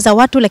hamjaongeza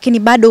watu, lakini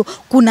bado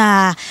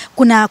kuna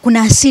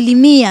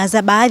asilimia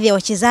za baadhi ya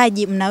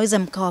wachezaji mnaweza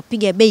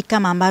mkawapiga bei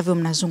kama ambavyo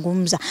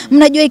mnazungumza.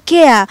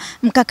 Mnajiwekea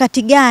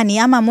mkakati gani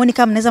ama muone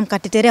kama mnaweza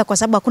mkateterea kwa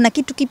sababu kuna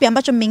kitu kipi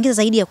ambacho mmeingiza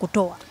zaidi ya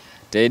kutoa?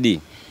 Teddy,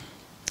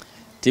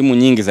 timu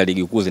nyingi za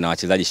ligi kuu zina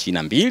wachezaji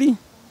 22,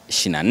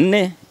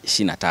 24,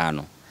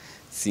 25.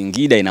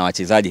 Singida ina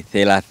wachezaji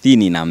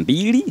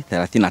 32,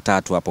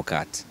 33 hapo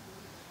kati.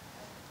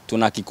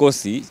 Tuna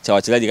kikosi cha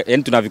wachezaji,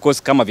 yani tuna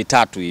vikosi kama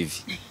vitatu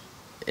hivi.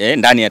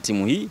 Ndani ya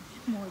timu hii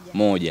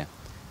moja.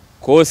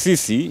 Kwa hiyo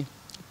sisi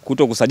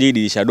kuto kusajili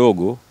dirisha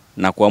dogo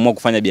na kuamua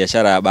kufanya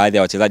biashara ya baadhi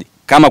ya wachezaji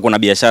kama kuna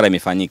biashara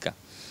imefanyika,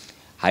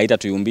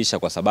 haitatuyumbisha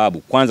kwa sababu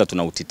kwanza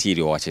tuna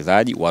utitiri wa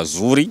wachezaji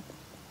wazuri.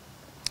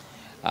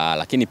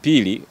 Lakini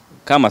pili,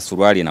 kama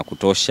suruali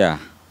inakutosha,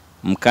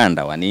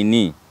 mkanda wa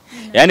nini?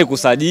 Yaani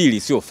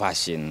kusajili sio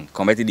fashion.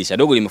 Kwamba dirisha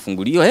dogo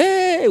limefunguliwa,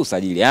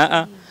 usajili.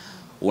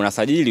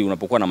 Unasajili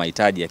unapokuwa na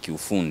mahitaji ya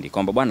kiufundi.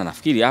 Kwamba bwana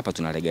nafikiri hapa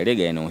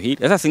tunalegalega eneo hili.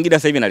 Sasa Singida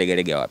sasa hivi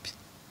inalegalega wapi?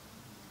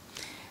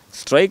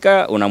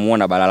 Striker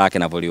unamuona bala lake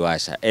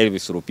anavyoliwasha.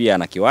 Elvis Rupia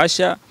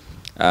anakiwasha,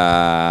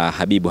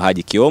 Habibu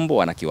Haji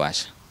Kiombo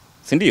anakiwasha.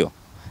 Si ndio?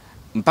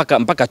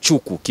 Mpaka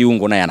Chuku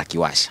kiungo naye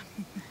anakiwasha.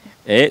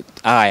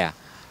 Haya.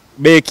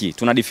 Beki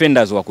tuna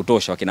defenders wa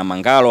kutosha, wakina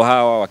Mangalo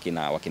hawa,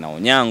 wakina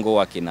Onyango,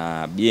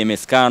 wakina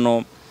BMS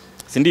Kano,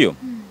 si ndio?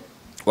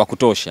 Wa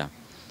kutosha.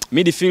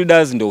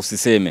 Midfielders ndio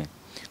usiseme.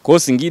 Kwa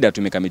Singida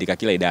tumekamilika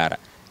kila idara.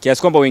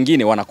 Kiasi kwamba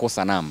wengine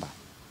wanakosa namba.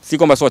 Si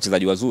kwamba sio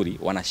wachezaji wazuri,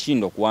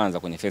 wanashindwa kuanza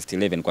kwenye first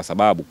 11 kwa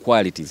sababu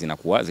quality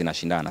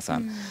zinashindana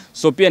sana.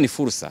 So pia ni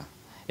fursa.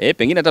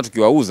 Pengine hata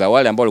tukiwauza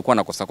wale ambao walikuwa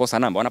wanakosa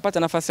namba, wanapata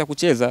nafasi ya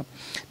kucheza.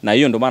 Na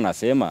hiyo ndio maana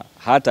nasema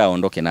hata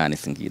aondoke nani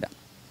Singida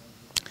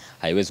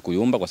haiwezi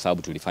kuyumba kwa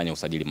sababu tulifanya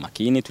usajili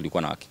makini,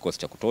 tulikuwa na kikosi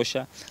cha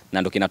kutosha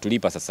na ndio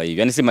kinatulipa sasa hivi.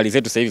 Yaani si mali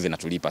zetu sasa hivi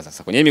zinatulipa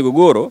sasa. Kwenye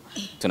migogoro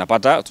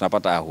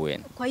tunapata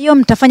ahueni. Kwa hiyo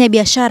mtafanya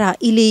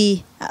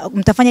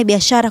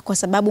biashara kwa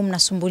sababu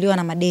mnasumbuliwa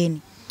na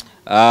madeni.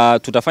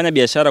 Tutafanya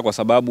biashara kwa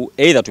sababu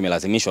either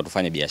tumelazimishwa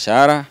tufanye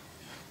biashara.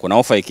 Kuna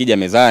ofa ikija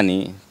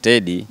mezani,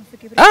 Teddy.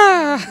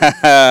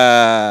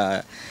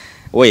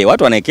 Wewe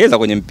watu wanaekeza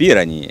kwenye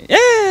mpira nyie.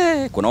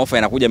 Kuna ofa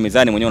inakuja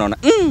mezani mwenyewe unaona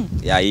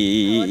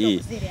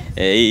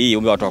hii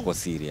watu wako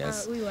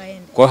serious.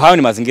 Kwa hiyo hayo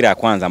ni mazingira ya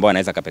kwanza ambayo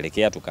yanaweza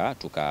kapelekea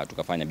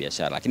tukafanya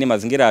biashara. Lakini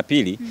mazingira ya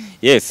pili,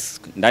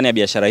 yes, ndani ya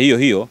biashara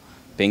hiyo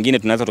pengine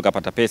tunaweza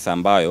tukapata pesa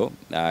ambayo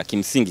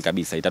kimsingi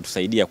kabisa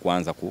itatusaidia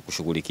kuanza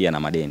kushughulikia na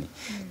madeni.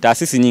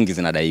 Taasisi nyingi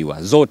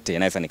zinadaiwa, zote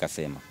naweza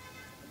nikasema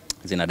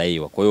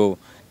zinadaiwa. Kwa hiyo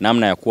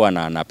namna ya kuwa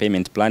na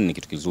payment plan ni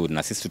kitu kizuri,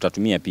 na sisi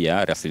tutatumia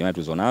pia rasilimali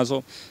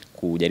tulizonazo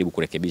kujaribu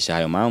kurekebisha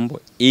hayo mambo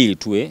ili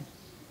tuwe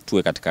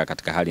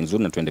katika hali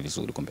nzuri na tuende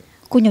vizuri kumbe.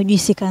 Kunywa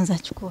juisi kwanza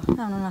chukua.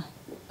 Unaona?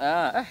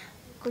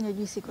 Kunywa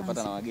juisi kwanza.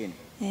 Nilipata na wageni.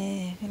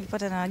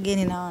 Nilipata na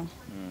wageni naona.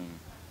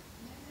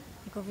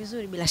 Iko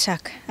vizuri bila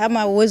shaka.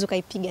 Ama uwezo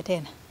kaipiga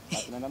tena.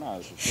 Tunaenda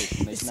nayo.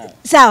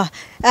 Sawa.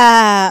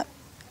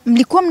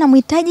 Mlikuwa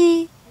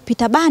mnamhitaji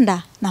Peter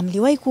Banda na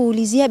mliwahi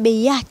kuulizia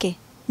bei yake.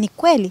 Ni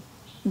kweli?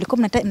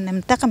 Mlikuwa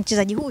mnamtaka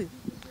mchezaji huyu?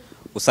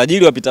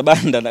 Usajili wa Peter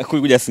Banda na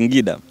kuja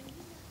Singida.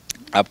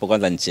 Hapo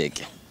kwanza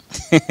nicheke.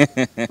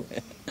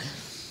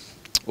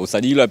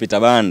 Usajili wa Peter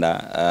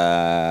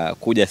Banda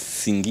kuja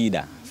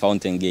Singida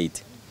Fountain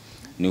Gate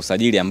ni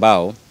usajili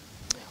ambao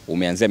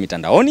umeanzia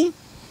mitandaoni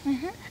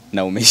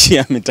na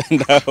umeishia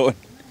mitandaoni.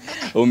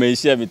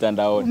 Umeanzia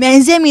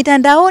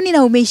mitandaoni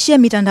na umeishia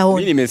mitandaoni.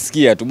 Mimi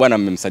nimesikia tu bwana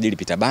mmemsajili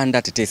Peter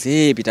Banda,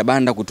 tetesi Peter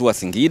Banda kutua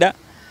Singida.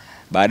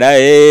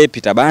 Baadaye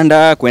Peter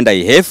Banda kwenda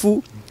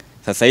Ihefu.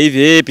 Sasa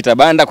hivi Peter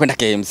Banda kwenda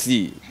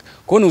KMC.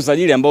 Kwa ni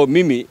usajili ambao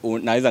mimi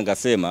naweza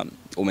nikasema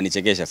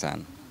umenichekesha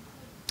sana.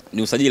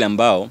 Ni usajili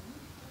ambao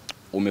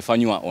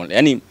umefanywa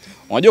yani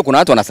unajua kuna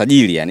watu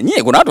wanasajili yani.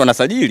 Kuna watu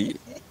wanasajili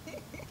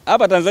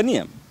hapa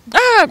Tanzania.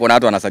 Kuna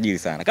watu wanasajili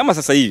sana. Kama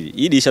sasa hivi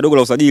hii dirisha dogo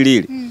la usajili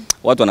hili.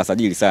 Watu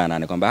wanasajili sana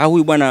ni kwamba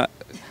huyu bwana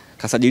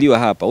kasajiliwa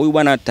hapa. Huyu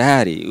bwana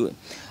tayari.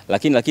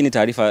 Lakini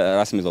taarifa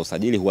rasmi za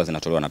usajili huwa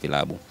zinatolewa na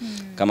vilabu.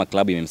 Kama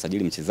klabu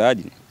imemsajili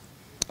mchezaji,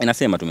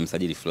 inasema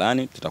tumemsajili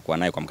fulani, tutakuwa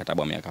naye kwa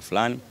mkataba wa miaka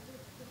fulani.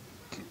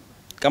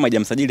 Kama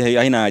hajamsajili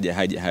haina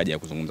haja ya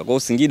kuzungumza. Kwa hiyo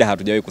Singida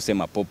hatujawahi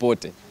kusema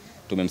popote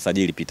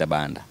tumemsajili Peter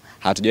Banda.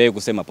 Hatujawahi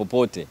kusema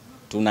popote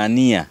tuna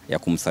nia ya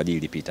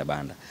kumsajili Peter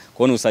Banda. Kwa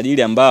hiyo ni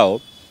usajili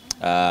ambao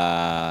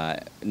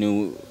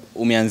ni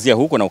umeanzia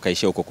huko na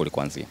ukaishia huko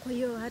kulikoanzia. Kwa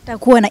hiyo hata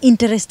kuwa na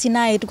interest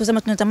naye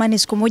tukisema tunatamani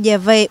siku moja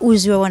avae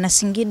uzi wa wana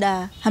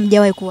Singida,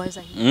 hamjawahi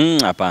kuwaza hiyo?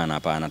 Hapana,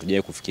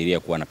 hatujawahi kufikiria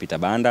kuwa na Peter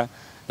Banda,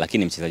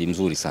 lakini mchezaji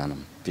mzuri sana.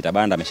 Peter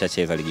Banda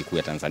ameshacheza ligi kuu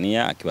ya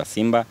Tanzania akiwa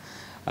Simba.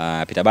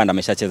 Peter Banda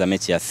ameshacheza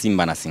mechi ya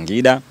Simba na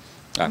Singida.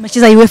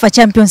 Amecheza UEFA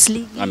Champions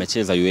League.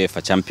 Amecheza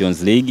UEFA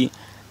Champions League.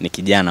 Ni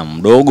kijana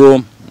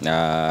mdogo,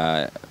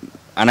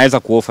 anaweza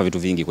kuofa vitu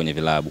vingi kwenye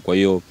vilabu. Kwa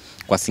hiyo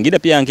kwa Singida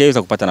pia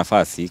angeweza kupata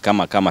nafasi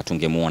kama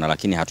tungemuona,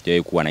 lakini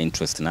hatujawahi kuwa na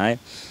interest naye,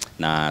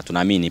 na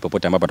tunaamini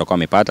popote ambapo atakuwa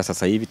amepata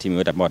sasa hivi timu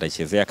yote ambayo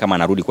ataichezea, kama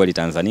anarudi kweli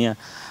Tanzania,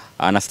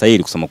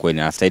 anastahili kusema kweli,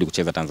 anastahili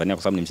kucheza Tanzania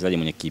kwa sababu ni mchezaji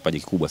mwenye kipaji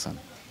kikubwa sana.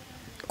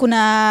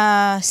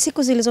 Kuna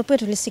siku zilizopita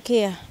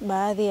tulisikia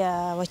baadhi ya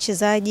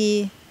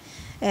wachezaji,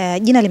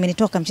 jina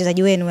limenitoka,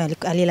 mchezaji wenu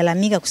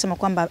alilalamika kusema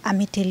kwamba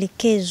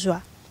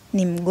ametelekezwa,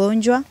 ni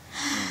mgonjwa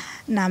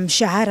na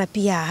mshahara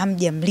pia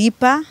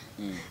hamjamlipa,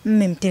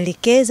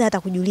 mmemtelekeza, hata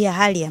kujulia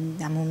hali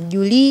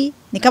hamumjulii.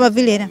 Ni kama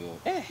vile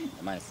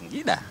jamani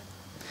Singida.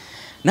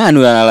 Nani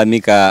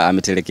analalamika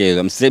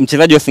ametelekezwa?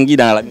 Mchezaji wa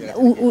Singida analalamika.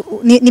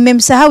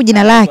 Nimemsahau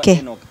jina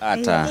lake.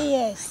 Hata.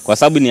 Kwa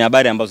sababu ni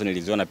habari ambazo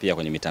niliziona pia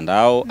kwenye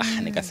mitandao,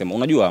 nikasema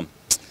unajua,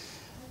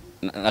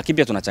 lakini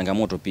pia tuna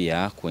changamoto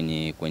pia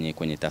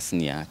kwenye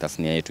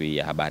tasnia yetu hii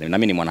ya habari. Na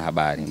mimi ni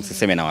mwanahabari,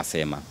 msiseme na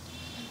wasema.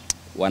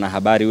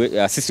 Wanahabari,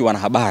 sisi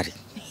wanahabari.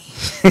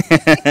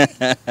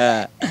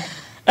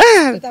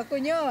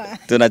 Tutakunyoa.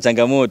 Tuna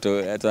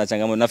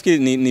changamoto.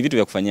 Nafikiri ni vitu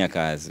vya kufanyia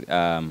kazi.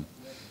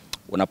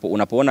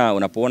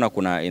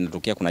 Unapoona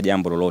inatokea kuna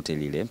jambo lolote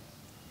lile,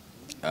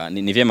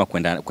 ni vyema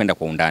kwenda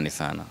kwa undani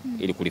sana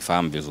ili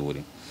kulifahamu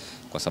vizuri,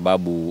 kwa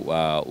sababu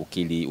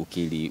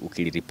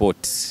ukili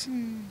report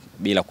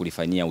bila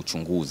kulifanyia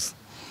uchunguzi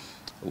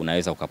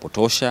unaweza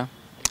ukapotosha,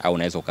 au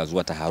unaweza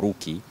ukazua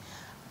taharuki,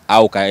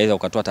 au ukaweza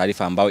ukatoa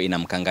taarifa ambayo ina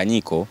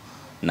mkanganyiko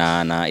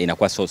na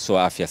inakuwa so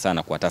afya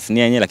sana kwa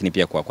tasnia yenyewe, lakini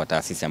pia kwa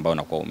taasisi ambayo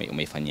unakuwa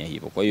umeifanyia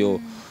hivyo. Kwa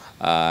hiyo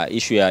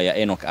issue ya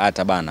Enoch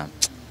hata bana,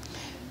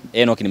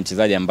 Enoch ni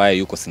mchezaji ambaye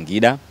yuko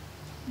Singida,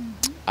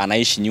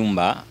 anaishi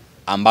nyumba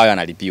ambayo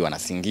analipiwa na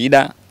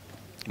Singida,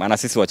 maana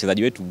sisi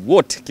wachezaji wetu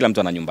wote kila mtu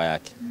ana nyumba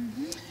yake.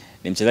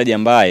 Ni mchezaji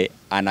ambaye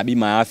ana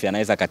bima ya afya,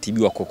 anaweza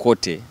katibiwa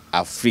kokote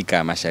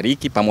Afrika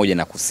Mashariki pamoja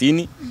na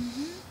Kusini,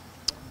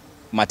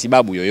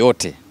 matibabu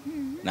yoyote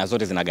na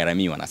zote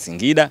zinagharamiwa na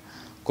Singida.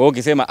 Kwa hiyo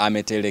ukisema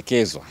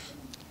ametelekezwa,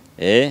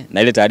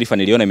 na ile taarifa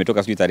niliona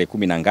imetoka sijui tarehe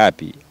 10 na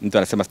ngapi, mtu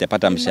anasema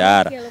sijapata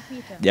mshahara.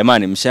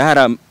 Jamani,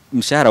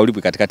 mshahara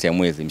ulipwi katikati ya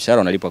mwezi,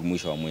 mshahara unalipwa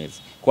mwisho wa mwezi.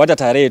 Kwa hata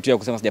tarehe tu ya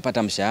kusema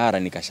sijapata mshahara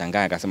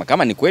nikashangaa, akasema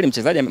kama ni kweli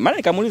mchezaji, maana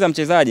nikamuuliza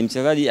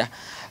mchezaji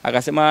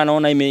akasema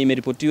anaona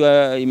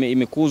imeripotiwa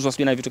imekuzwa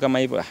sijui na vitu kama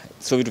hivyo.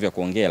 Sio vitu vya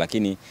kuongea,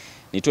 lakini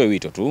nitoe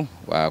wito tu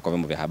kwa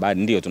vyombo vya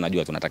habari. Ndio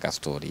tunajua tunataka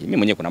story. Mimi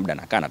mwenyewe kuna muda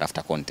nakaa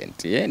natafuta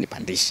content,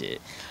 nipandishe.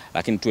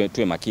 Lakini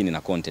tuwe makini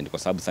na content, kwa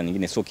sababu saa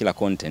nyingine sio kila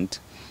content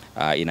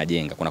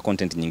inajenga. Kuna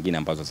content nyingine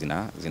ambazo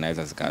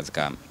zinaweza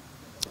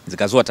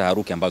zikazua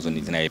taharuki ambazo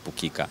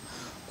zinaepukika.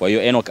 Kwa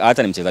hiyo Enoch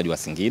hata ni mchezaji wa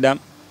Singida,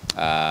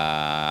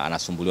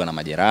 anasumbuliwa na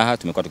majeraha.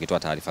 Tumekuwa tukitoa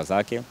taarifa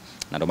zake,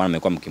 na ndio maana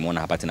mmekuwa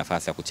mkimuona hapati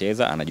nafasi ya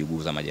kucheza,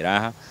 anajuguza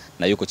majeraha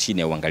na yuko chini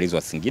ya uangalizi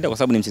wa Singida kwa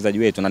sababu ni mchezaji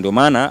wetu, na ndio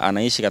maana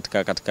anaishi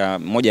katika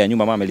moja ya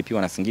nyumba ambayo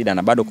amelipiwa na Singida,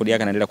 na bado kodi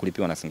yake inaendelea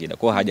kulipiwa na Singida.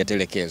 Kwa hiyo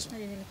hajatelekezwa.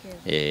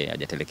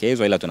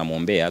 Hajatelekezwa, ila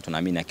tunamuombea,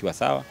 tunaamini akiwa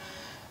sawa,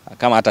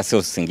 kama hata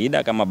sio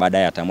Singida, kama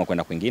baadaye ataamua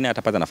kwenda kwingine,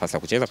 atapata nafasi ya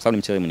kucheza kwa sababu ni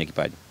mchezaji mwenye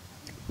kipaji.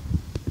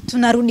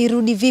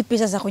 Tunarudi vipi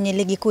sasa kwenye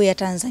ligi kuu ya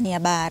Tanzania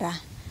bara?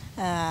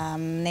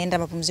 Naenda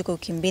mapumziko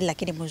wiki mbili,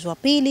 lakini mwezi wa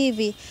pili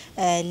hivi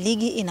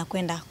ligi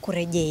inakwenda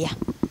kurejea.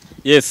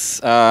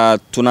 Yes,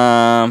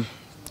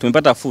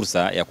 tumepata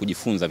fursa ya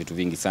kujifunza vitu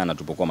vingi sana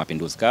tulipokuwa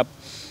Mapinduzi Cup.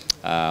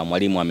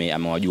 Mwalimu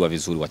amewajua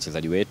vizuri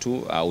wachezaji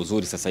wetu.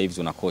 Uzuri sasa hivi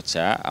tuna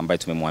kocha ambaye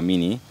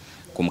tumemwamini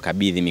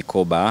kumkabidhi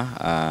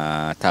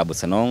mikoba, Tabu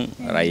Senong,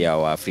 raia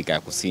wa Afrika ya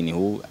Kusini,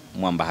 huu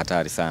mwamba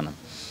hatari sana.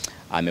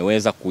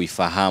 Ameweza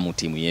kuifahamu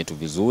timu yetu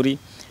vizuri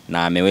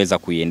na ameweza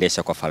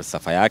kuiendesha kwa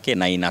falsafa yake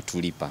na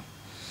inatulipa.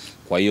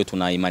 Kwa hiyo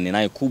tuna imani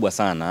naye kubwa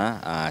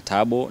sana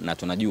Tabo, na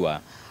tunajua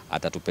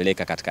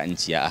atatupeleka katika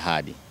nchi ya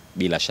ahadi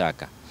bila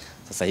shaka.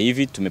 Sasa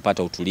hivi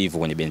tumepata utulivu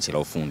kwenye benchi la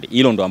ufundi.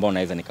 Hilo ndo ambao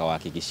naweza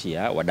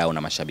nikawahakikishia wadau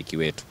na mashabiki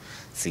wetu.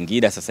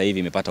 Singida sasa hivi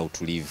imepata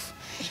utulivu.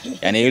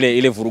 Yaani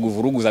ile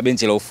vurugu za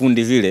benchi la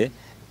ufundi zile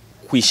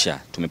kwisha.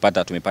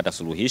 Tumepata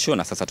suluhisho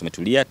na sasa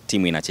tumetulia,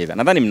 timu inacheza.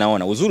 Nadhani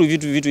mnaona uzuri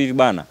vitu hivi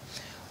bana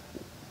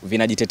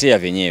vinajitetea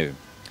vyenyewe.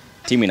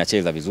 Timu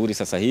inacheza vizuri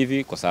sasa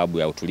hivi kwa sababu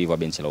ya utulivu wa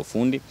benchi la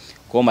ufundi.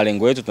 Kwa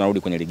malengo yetu tunarudi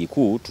kwenye ligi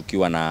kuu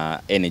tukiwa na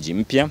energy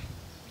mpya,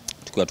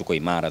 tukiwa tuko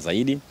imara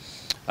zaidi.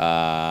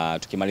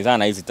 Tukimalizana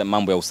na hizi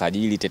mambo ya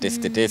usajili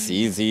tetesi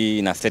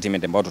hizi na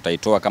statement ambayo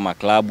tutaitoa kama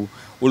klabu,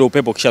 ule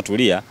upepo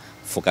kishatulia,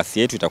 focus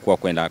yetu itakuwa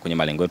kwenda kwenye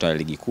malengo yetu ya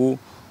ligi kuu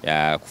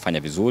ya kufanya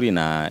vizuri,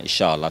 na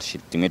inshallah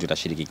timu yetu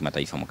itashiriki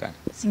kimataifa mwakani.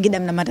 Singida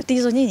mna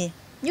matatizo nyinyi?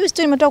 Juzi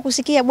tu nimetoka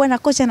kusikia bwana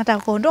kocha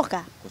anataka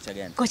kuondoka. Kocha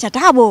gani? Kocha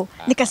Tabo.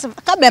 Nikasema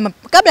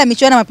kabla ya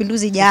michuano ya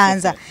Mapinduzi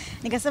ijaanza.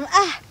 Nikasema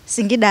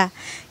Singida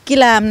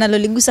kila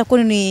mnaloligusa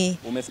kwani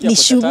ni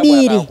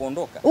shubiri.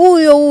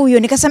 Huyo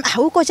nikasema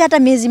huyo kocha hata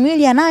miezi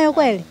miwili anayo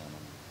kweli.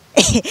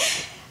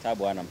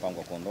 Tabo ana mpango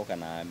wa kuondoka,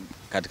 na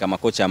katika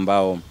makocha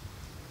ambao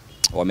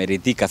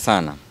wameridhika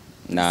sana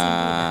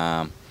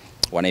na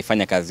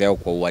wanaifanya kazi yao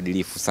kwa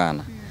uadilifu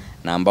sana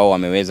na ambao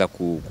wameweza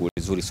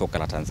kulizuri soka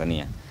la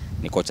Tanzania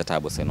ni kocha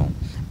Tabo Seno.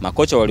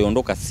 Makocha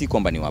waliondoka si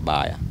kwamba ni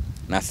wabaya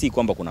na si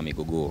kwamba kuna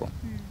migogoro.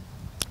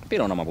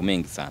 Pia una mambo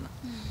mengi sana.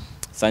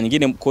 Saa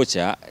nyingine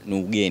kocha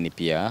ni ugeni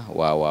pia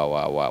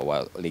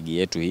wa ligi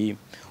yetu hii.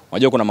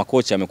 Unajua kuna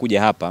makocha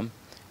amekuja hapa,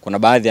 kuna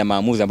baadhi ya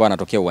maamuzi ambayo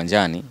yanatokea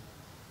uwanjani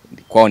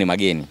kwao ni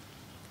mageni.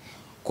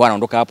 Kwa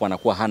anaondoka hapo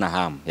anakuwa hana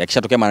hamu.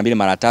 Yakishatokea mara 2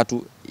 mara 3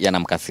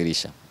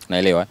 yanamkasirisha.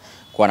 Unaelewa?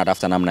 Kwa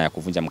anatafuta namna ya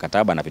kuvunja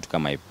mkataba na vitu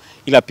kama hivyo.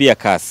 Ila pia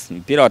kasi,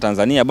 mpira wa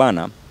Tanzania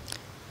bana,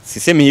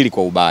 sisemi hili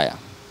kwa ubaya.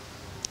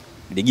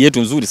 Ligi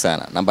yetu nzuri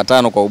sana, namba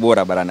 5 kwa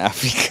ubora barani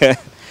Afrika.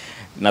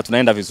 Na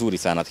tunaenda vizuri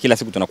sana. Kila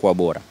siku tunakuwa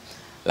bora.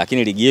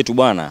 Lakini ligi yetu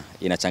bwana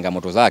ina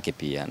changamoto zake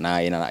pia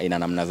na ina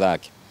namna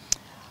zake.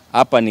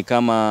 Hapa ni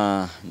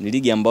kama ni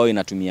ligi ambayo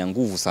inatumia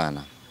nguvu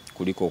sana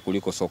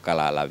kuliko soka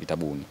la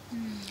vitabuni.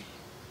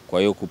 Kwa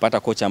hiyo kupata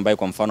kocha ambaye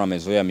kwa mfano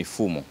amezoea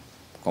mifumo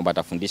kwamba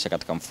atafundisha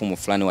katika mfumo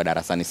fulani wa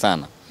darasani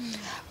sana.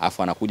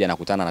 Afu anakuja na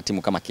kukutana na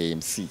timu kama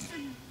KMC.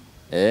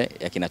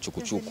 Ya kina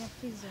Chukuchuku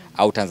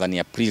au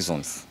Tanzania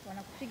Prisons.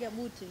 Wanakupiga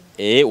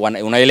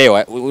buti.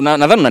 Unaelewa?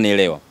 Nadhani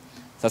unanielewa.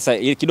 Sasa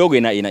kidogo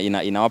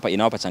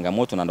inawapa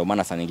changamoto, na ndio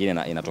maana saa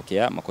nyingine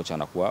inatokea makocha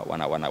wanakuwa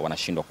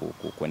wanashindwa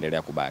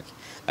kuendelea kubaki.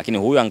 Lakini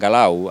huyu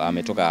angalau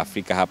ametoka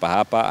Afrika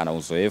hapa, ana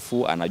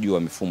uzoefu, anajua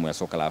mifumo ya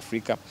soka la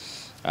Afrika.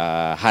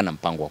 Hana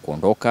mpango wa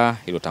kuondoka,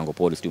 hilo tango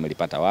poli sijui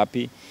umelipata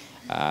wapi.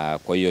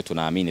 Kwa hiyo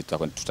tunaamini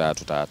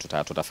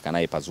tutafika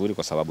naye pazuri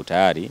kwa sababu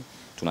tayari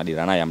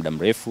tunadira naye muda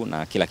mrefu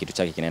na kila kitu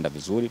chake kinaenda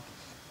vizuri,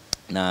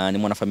 na ni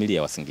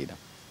mwanafamilia wa Singida.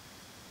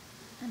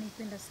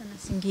 Anaipenda sana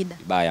Singida.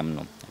 Baya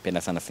mno.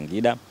 Anapenda sana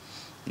Singida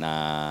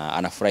na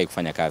anafurahi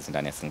kufanya kazi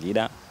ndani ya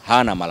Singida.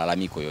 Hana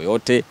malalamiko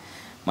yoyote.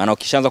 Maana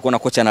ukishaanza kuona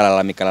kocha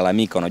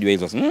analalamika unajua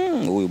hizo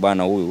huyu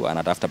bwana huyu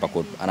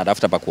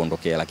anatafuta pa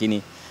kuondokea,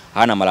 lakini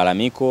hana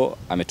malalamiko,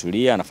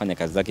 ametulia, anafanya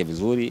kazi zake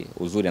vizuri,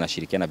 uzuri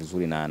anashirikiana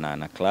vizuri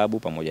na klabu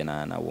pamoja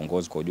na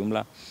uongozi kwa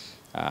ujumla.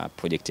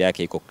 Project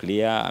yake iko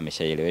clear,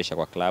 ameshaelewesha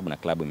kwa klabu na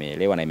klabu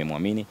imeelewa na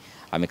imemwamini,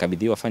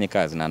 amekabidhiwa afanye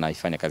kazi na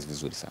anaifanya kazi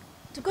vizuri sana.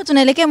 Tuko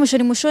tunaelekea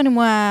mwishoni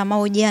mwa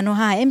mahojiano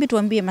haya. Hebu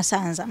tuambie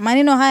Massanza,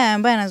 maneno haya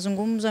ambayo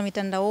yanazungumzwa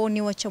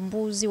mitandaoni,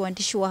 wachambuzi,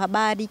 waandishi wa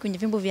habari kwenye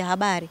vyombo vya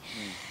habari,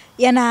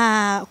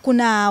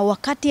 kuna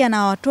wakati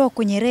anawatoa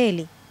kwenye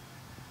reli.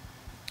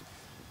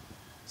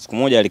 Siku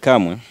moja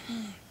Alikamwe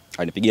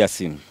alinipigia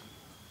simu.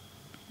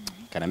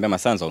 Kaniambia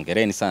Massanza,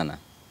 hongereni sana.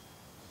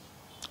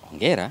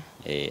 Hongera?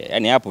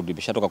 Yani hapo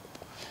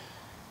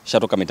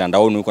shatoka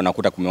mitandaoni huko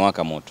nakuta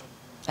kumewaka moto.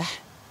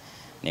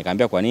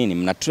 Nikamwambia kwa nini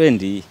mna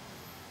trendi?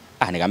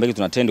 Nikamwambia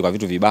tuna trend kwa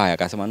vitu vibaya.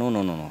 Akasema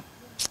no.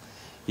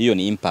 Hiyo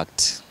ni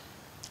impact.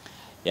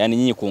 Yani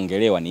nyinyi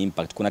kuongelewa ni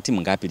impact. Kuna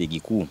timu ngapi ligi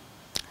kuu?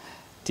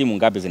 Timu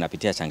ngapi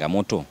zinapitia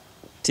changamoto?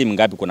 Timu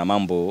ngapi kuna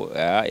mambo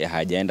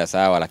hayajaenda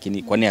sawa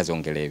lakini kwa nini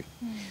haziongelewi?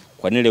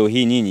 Kwa nini leo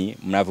hii nyinyi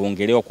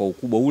mnavyoongelewa kwa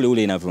ukubwa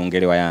ule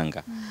inavyoongelewa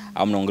Yanga?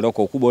 Au mnaongelewa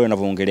kwa ukubwa ule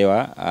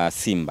inavyoongelewa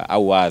Simba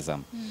au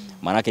Azam?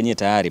 Maana yake nyinyi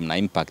tayari mna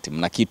impact,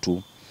 mna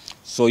kitu.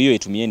 So hiyo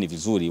itumieni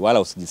vizuri, wala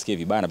usijisikie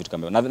vibaya na vitu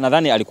kama hivyo.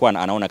 Nadhani alikuwa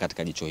anaona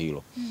katika jicho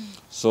hilo.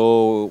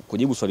 So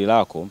kujibu swali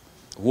lako,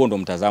 huo ndo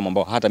mtazamo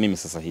ambao hata mimi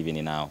sasa hivi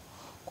ninao,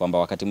 kwamba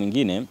wakati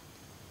mwingine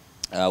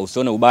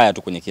usione ubaya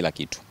tu kwenye kila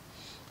kitu.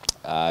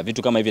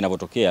 Vitu kama hivi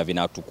vinavyotokea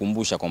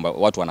vinatukumbusha kwamba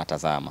watu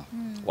wanatazama,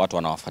 watu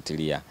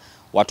wanawafuatilia,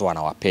 watu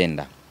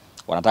wanawapenda,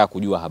 wanataka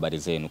kujua habari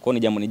zenu. Kwa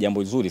hiyo ni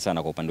jambo zuri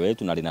sana kwa upande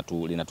wetu na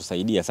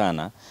linatusaidia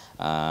sana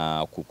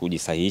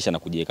kujisahihisha na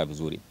kujiweka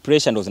vizuri.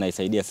 Pressure ndo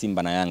zinaisaidia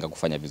Simba na Yanga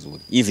kufanya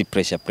vizuri. Hizi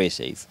pressure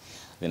hizi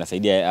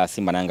zinasaidia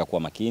Simba na Yanga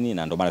kuwa makini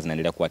na ndio maana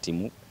zinaendelea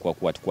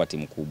kuwa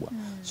timu kubwa.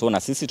 So na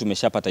sisi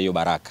tumeshapata hiyo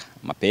baraka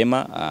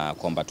mapema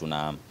kwamba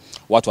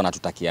watu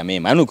wanatutakia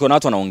mema. Yaani ukiona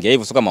watu wanaongea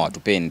hivyo sio kama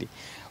watupendi.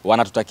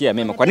 Wanatutakia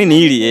mema. Kwa nini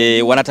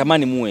hili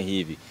wanatamani muwe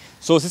hivi?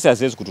 So sisi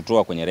hasiwezi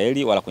kututoa kwenye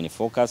reli wala kwenye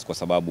focus kwa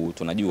sababu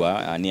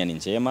tunajua nia ni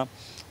njema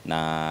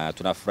na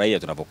tunafurahia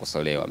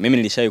tunapokosolewa. Mimi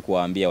nilishawahi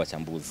kuwaambia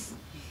wachambuzi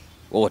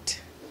wote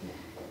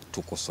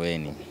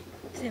tukosoeni.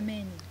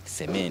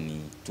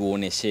 Semeni,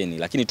 tuonesheni,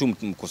 lakini tu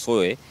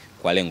mkosoe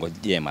kwa lengo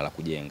jema la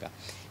kujenga.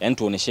 Yaani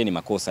tuonesheni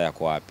makosa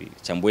yako wapi.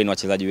 Chambueni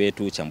wachezaji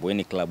wetu,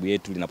 chambueni klabu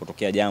yetu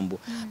linapotokea jambo.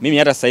 Mimi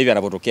hata sasa hivi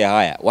anapotokea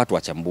haya watu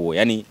wachambue.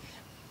 Yaani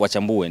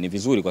wachambue ni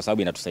vizuri kwa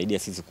sababu inatusaidia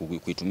sisi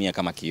kuitumia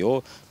kama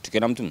kioo.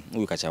 Tukiona mtu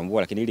huyu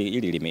kachambua lakini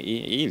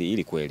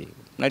ili kweli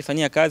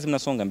mnalifanyia kazi,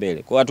 mnasonga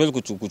mbele. Kwa hiyo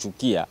hatuwezi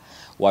kuchukia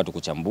watu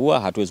kuchambua,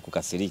 hatuwezi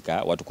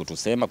kukasirika watu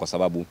kutusema kwa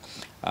sababu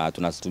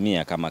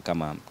tunazitumia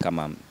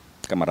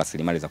kama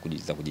rasilimali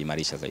za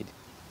kujiimarisha zaidi.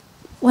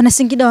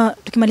 Wanasingida,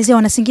 tukimalizia,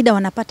 Wanasingida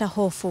wanapata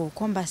hofu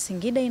kwamba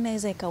Singida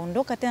inaweza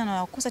ikaondoka tena na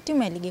wakosa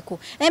timu ya ligi kuu.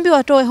 Hebu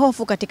watoe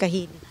hofu katika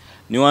hili.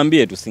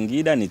 Niwaambie tu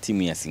Singida ni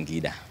timu ya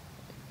Singida.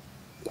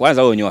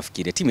 Kwanza wao wenyewe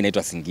wafikirie timu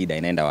inaitwa Singida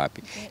inaenda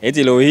wapi?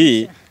 Eti leo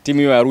hii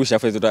timu ya Arusha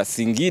afa inaitwa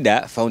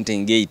Singida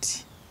Fountain Gate.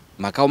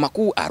 Makao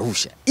makuu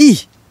Arusha.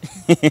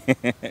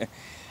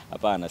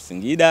 Hapana,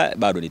 Singida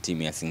bado ni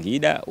timu ya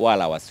Singida,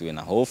 wala wasiwe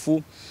na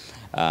hofu.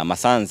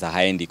 Massanza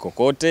haendi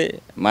kokote.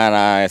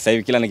 Mara sasa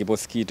hivi kila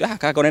nikiposikia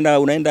kaka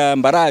unaenda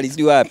Mbarali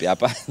sijui wapi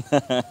hapa.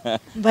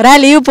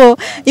 Mbarali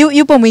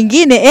yupo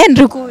mwingine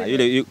Andrew kule.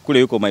 Yule kule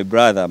yuko my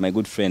brother, my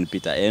good friend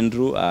Peter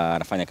Andrew,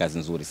 anafanya kazi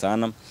nzuri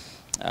sana.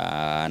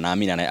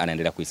 Naamini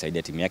anaendelea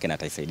kuisaidia timu yake na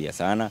ataisaidia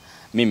sana.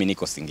 Mimi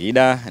niko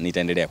Singida,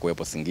 nitaendelea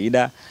kuwepo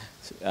Singida.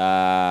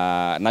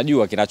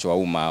 Najua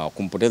kinachowauma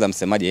kumpoteza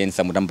msemaji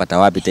Hensa, mtampata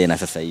wapi tena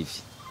sasa hivi?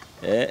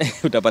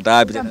 Utapata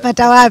wapi?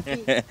 Utapata wapi?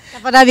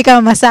 Utapata wapi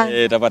kama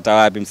Massanza? Utapata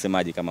wapi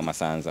msemaji kama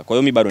Massanza? Kwa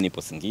hiyo mimi bado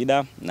nipo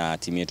Singida na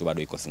timu yetu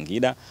bado iko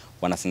Singida.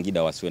 Wana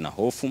Singida wasiwe na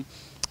hofu.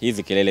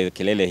 Hizi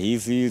kelele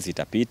hizi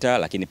zitapita,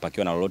 lakini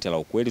pakiwa na lolote la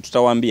ukweli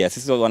tutawaambia.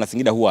 Sisi wana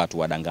Singida huwa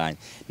hatuwadanganyi.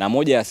 Na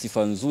moja ya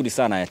sifa nzuri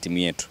sana ya timu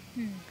yetu,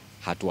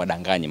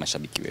 hatuwadanganyi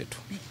mashabiki wetu.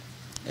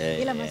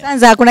 Ila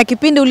Massanza, kuna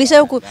kipindi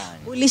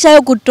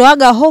ulishayo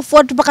kutoaga hofu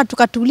watu mpaka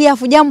tukatulia,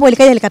 afu jambo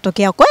likaja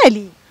likatokea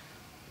kweli.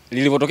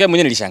 Lilipotokea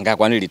mwenyewe nilishangaa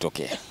kwa nini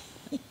lilitokea.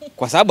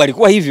 Kwa sababu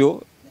alikuwa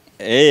hivyo.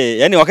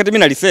 Yani wakati mimi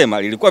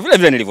nalisema lilikuwa vile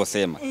vile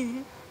nilivyosema.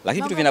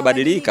 Lakini vitu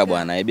vinabadilika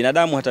bwana.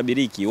 Binadamu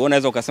hatabiriki. Wewe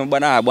unaweza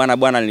ukasema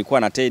bwana nilikuwa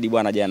na Teddy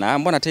bwana jana.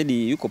 Mbona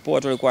Teddy yuko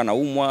poa tu, alikuwa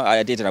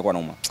anaumwa, Teddy anakuwa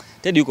anaumwa.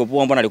 Teddy yuko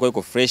poa, mbona alikuwa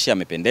yuko fresh,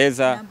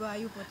 amependeza.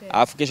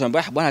 Alafu kesho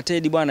anambia bwana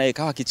Teddy bwana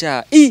kawa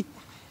kichaa.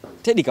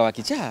 Teddy kawa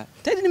kichaa.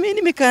 Teddy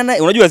nimekaa naye.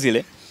 Unajua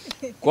zile.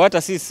 Kwa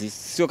hata sisi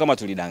sio kama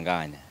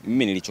tulidanganya.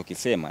 Mimi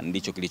nilichokisema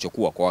ndicho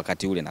kilichokuwa kwa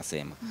wakati ule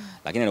nasema.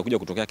 Lakini anakuja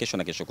kutokea kesho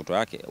na kesho kutwa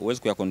yake,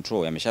 huwezi kuya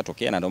control,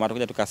 yameshatokea na ndio maana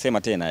tukaja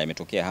tukasema tena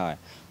yametokea haya.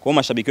 Kwa hiyo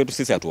mashabiki wetu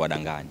sisi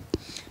hatuwadanganyi.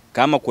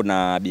 Kama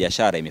kuna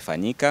biashara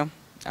imefanyika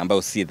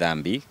ambayo si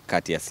dhambi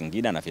kati ya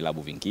Singida na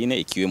vilabu vingine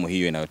ikiwemo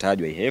hiyo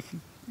inayotajwa IHF,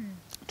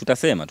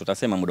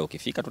 tutasema muda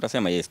ukifika,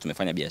 tutasema yes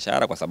tumefanya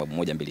biashara kwa sababu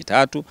 1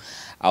 2 3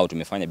 au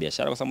tumefanya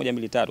biashara kwa sababu 1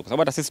 2 3, kwa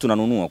sababu hata sisi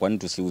tunanunua, kwa nini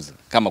tusiuze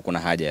kama kuna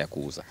haja ya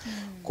kuuza.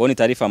 Kwa hiyo ni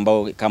taarifa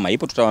ambayo kama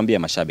ipo tutawaambia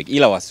mashabiki,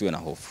 ila wasiwe na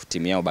hofu.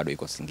 Timu yao bado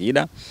iko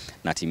Singida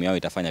na timu yao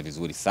itafanya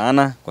vizuri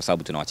sana kwa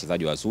sababu tuna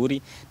wachezaji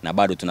wazuri na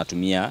bado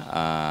tunatumia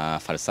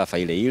falsafa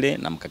ile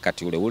na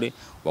mkakati ule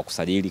wa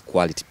kusajili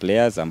quality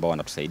players ambao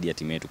wanatusaidia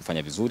timu yetu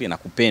kufanya vizuri na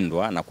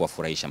kupendwa na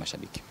kuwafurahisha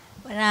mashabiki.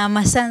 Bwana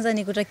Massanza,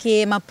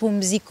 nikutakie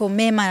mapumziko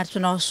mema na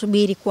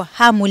tunawasubiri kwa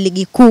hamu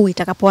ligi kuu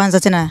itakapoanza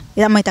tena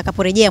ama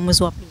itakaporejea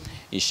mwezi wa pili.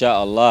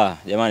 Inshallah.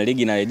 Jamani,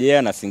 ligi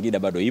inarejea na Singida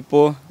bado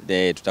ipo.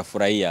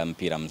 Tutafurahia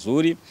mpira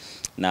mzuri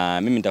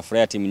na mimi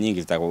nitafurahia timu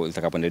nyingi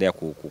zitakapoendelea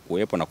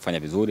kuwepo na kufanya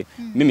vizuri.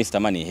 Mimi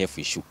sitamani IHF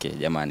ishuke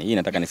jamani. Hii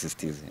nataka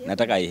nisisitize.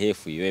 Nataka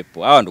IHF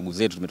iwepo. Hawa ndugu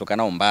zetu tumetoka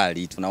nao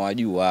mbali,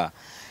 tunawajua.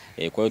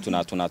 Kwa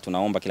hiyo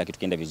tunaomba kila kitu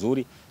kiende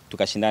vizuri,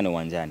 tukashindane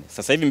uwanjani.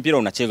 Sasa hivi mpira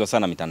unachezwa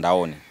sana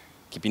mitandaoni.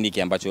 Kipindi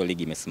hiki ambacho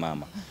ligi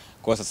imesimama.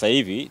 Kwa sasa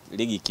hivi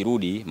ligi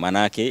ikirudi, maana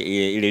yake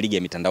ile ligi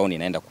ya mitandaoni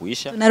inaenda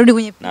kuisha.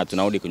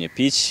 Tunarudi kwenye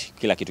pitch,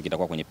 kila kitu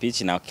kitakuwa kwenye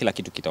pitch na kila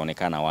kitu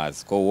kitaonekana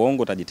wazi. Kwa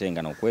uongo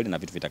utajitenga na ukweli na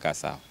vitu vitakaa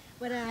sawa.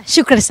 Bwana,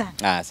 shukrani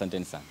sana.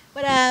 Asanteni sana.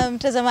 Bwana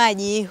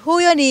mtazamaji,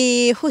 huyo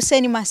ni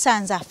Hussein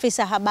Massanza,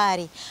 afisa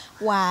habari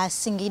wa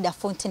Singida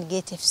Fountain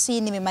Gate FC.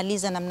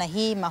 Nimemaliza namna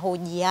hii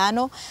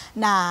mahojiano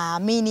na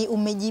naamini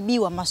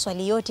umejibiwa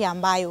maswali yote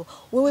ambayo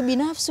wewe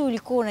binafsi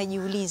ulikuwa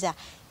unajiuliza.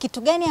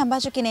 Kitu gani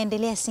ambacho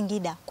kinaendelea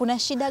Singida? Kuna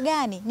shida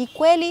gani? Ni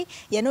kweli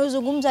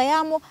yanayozungumza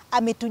yamo?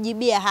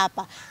 Ametujibia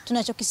hapa.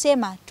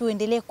 Tunachokisema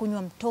tuendelee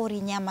kunywa mtori,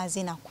 nyama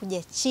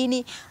zinakuja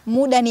chini.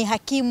 Muda ni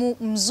hakimu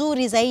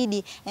mzuri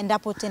zaidi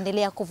endapo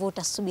tuendelea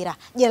kuvuta subira.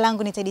 Jina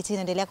langu ni Teddy,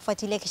 endelea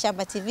kufuatilia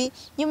Kishamba TV.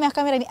 Nyuma ya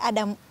kamera ni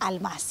Adam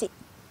Almasi.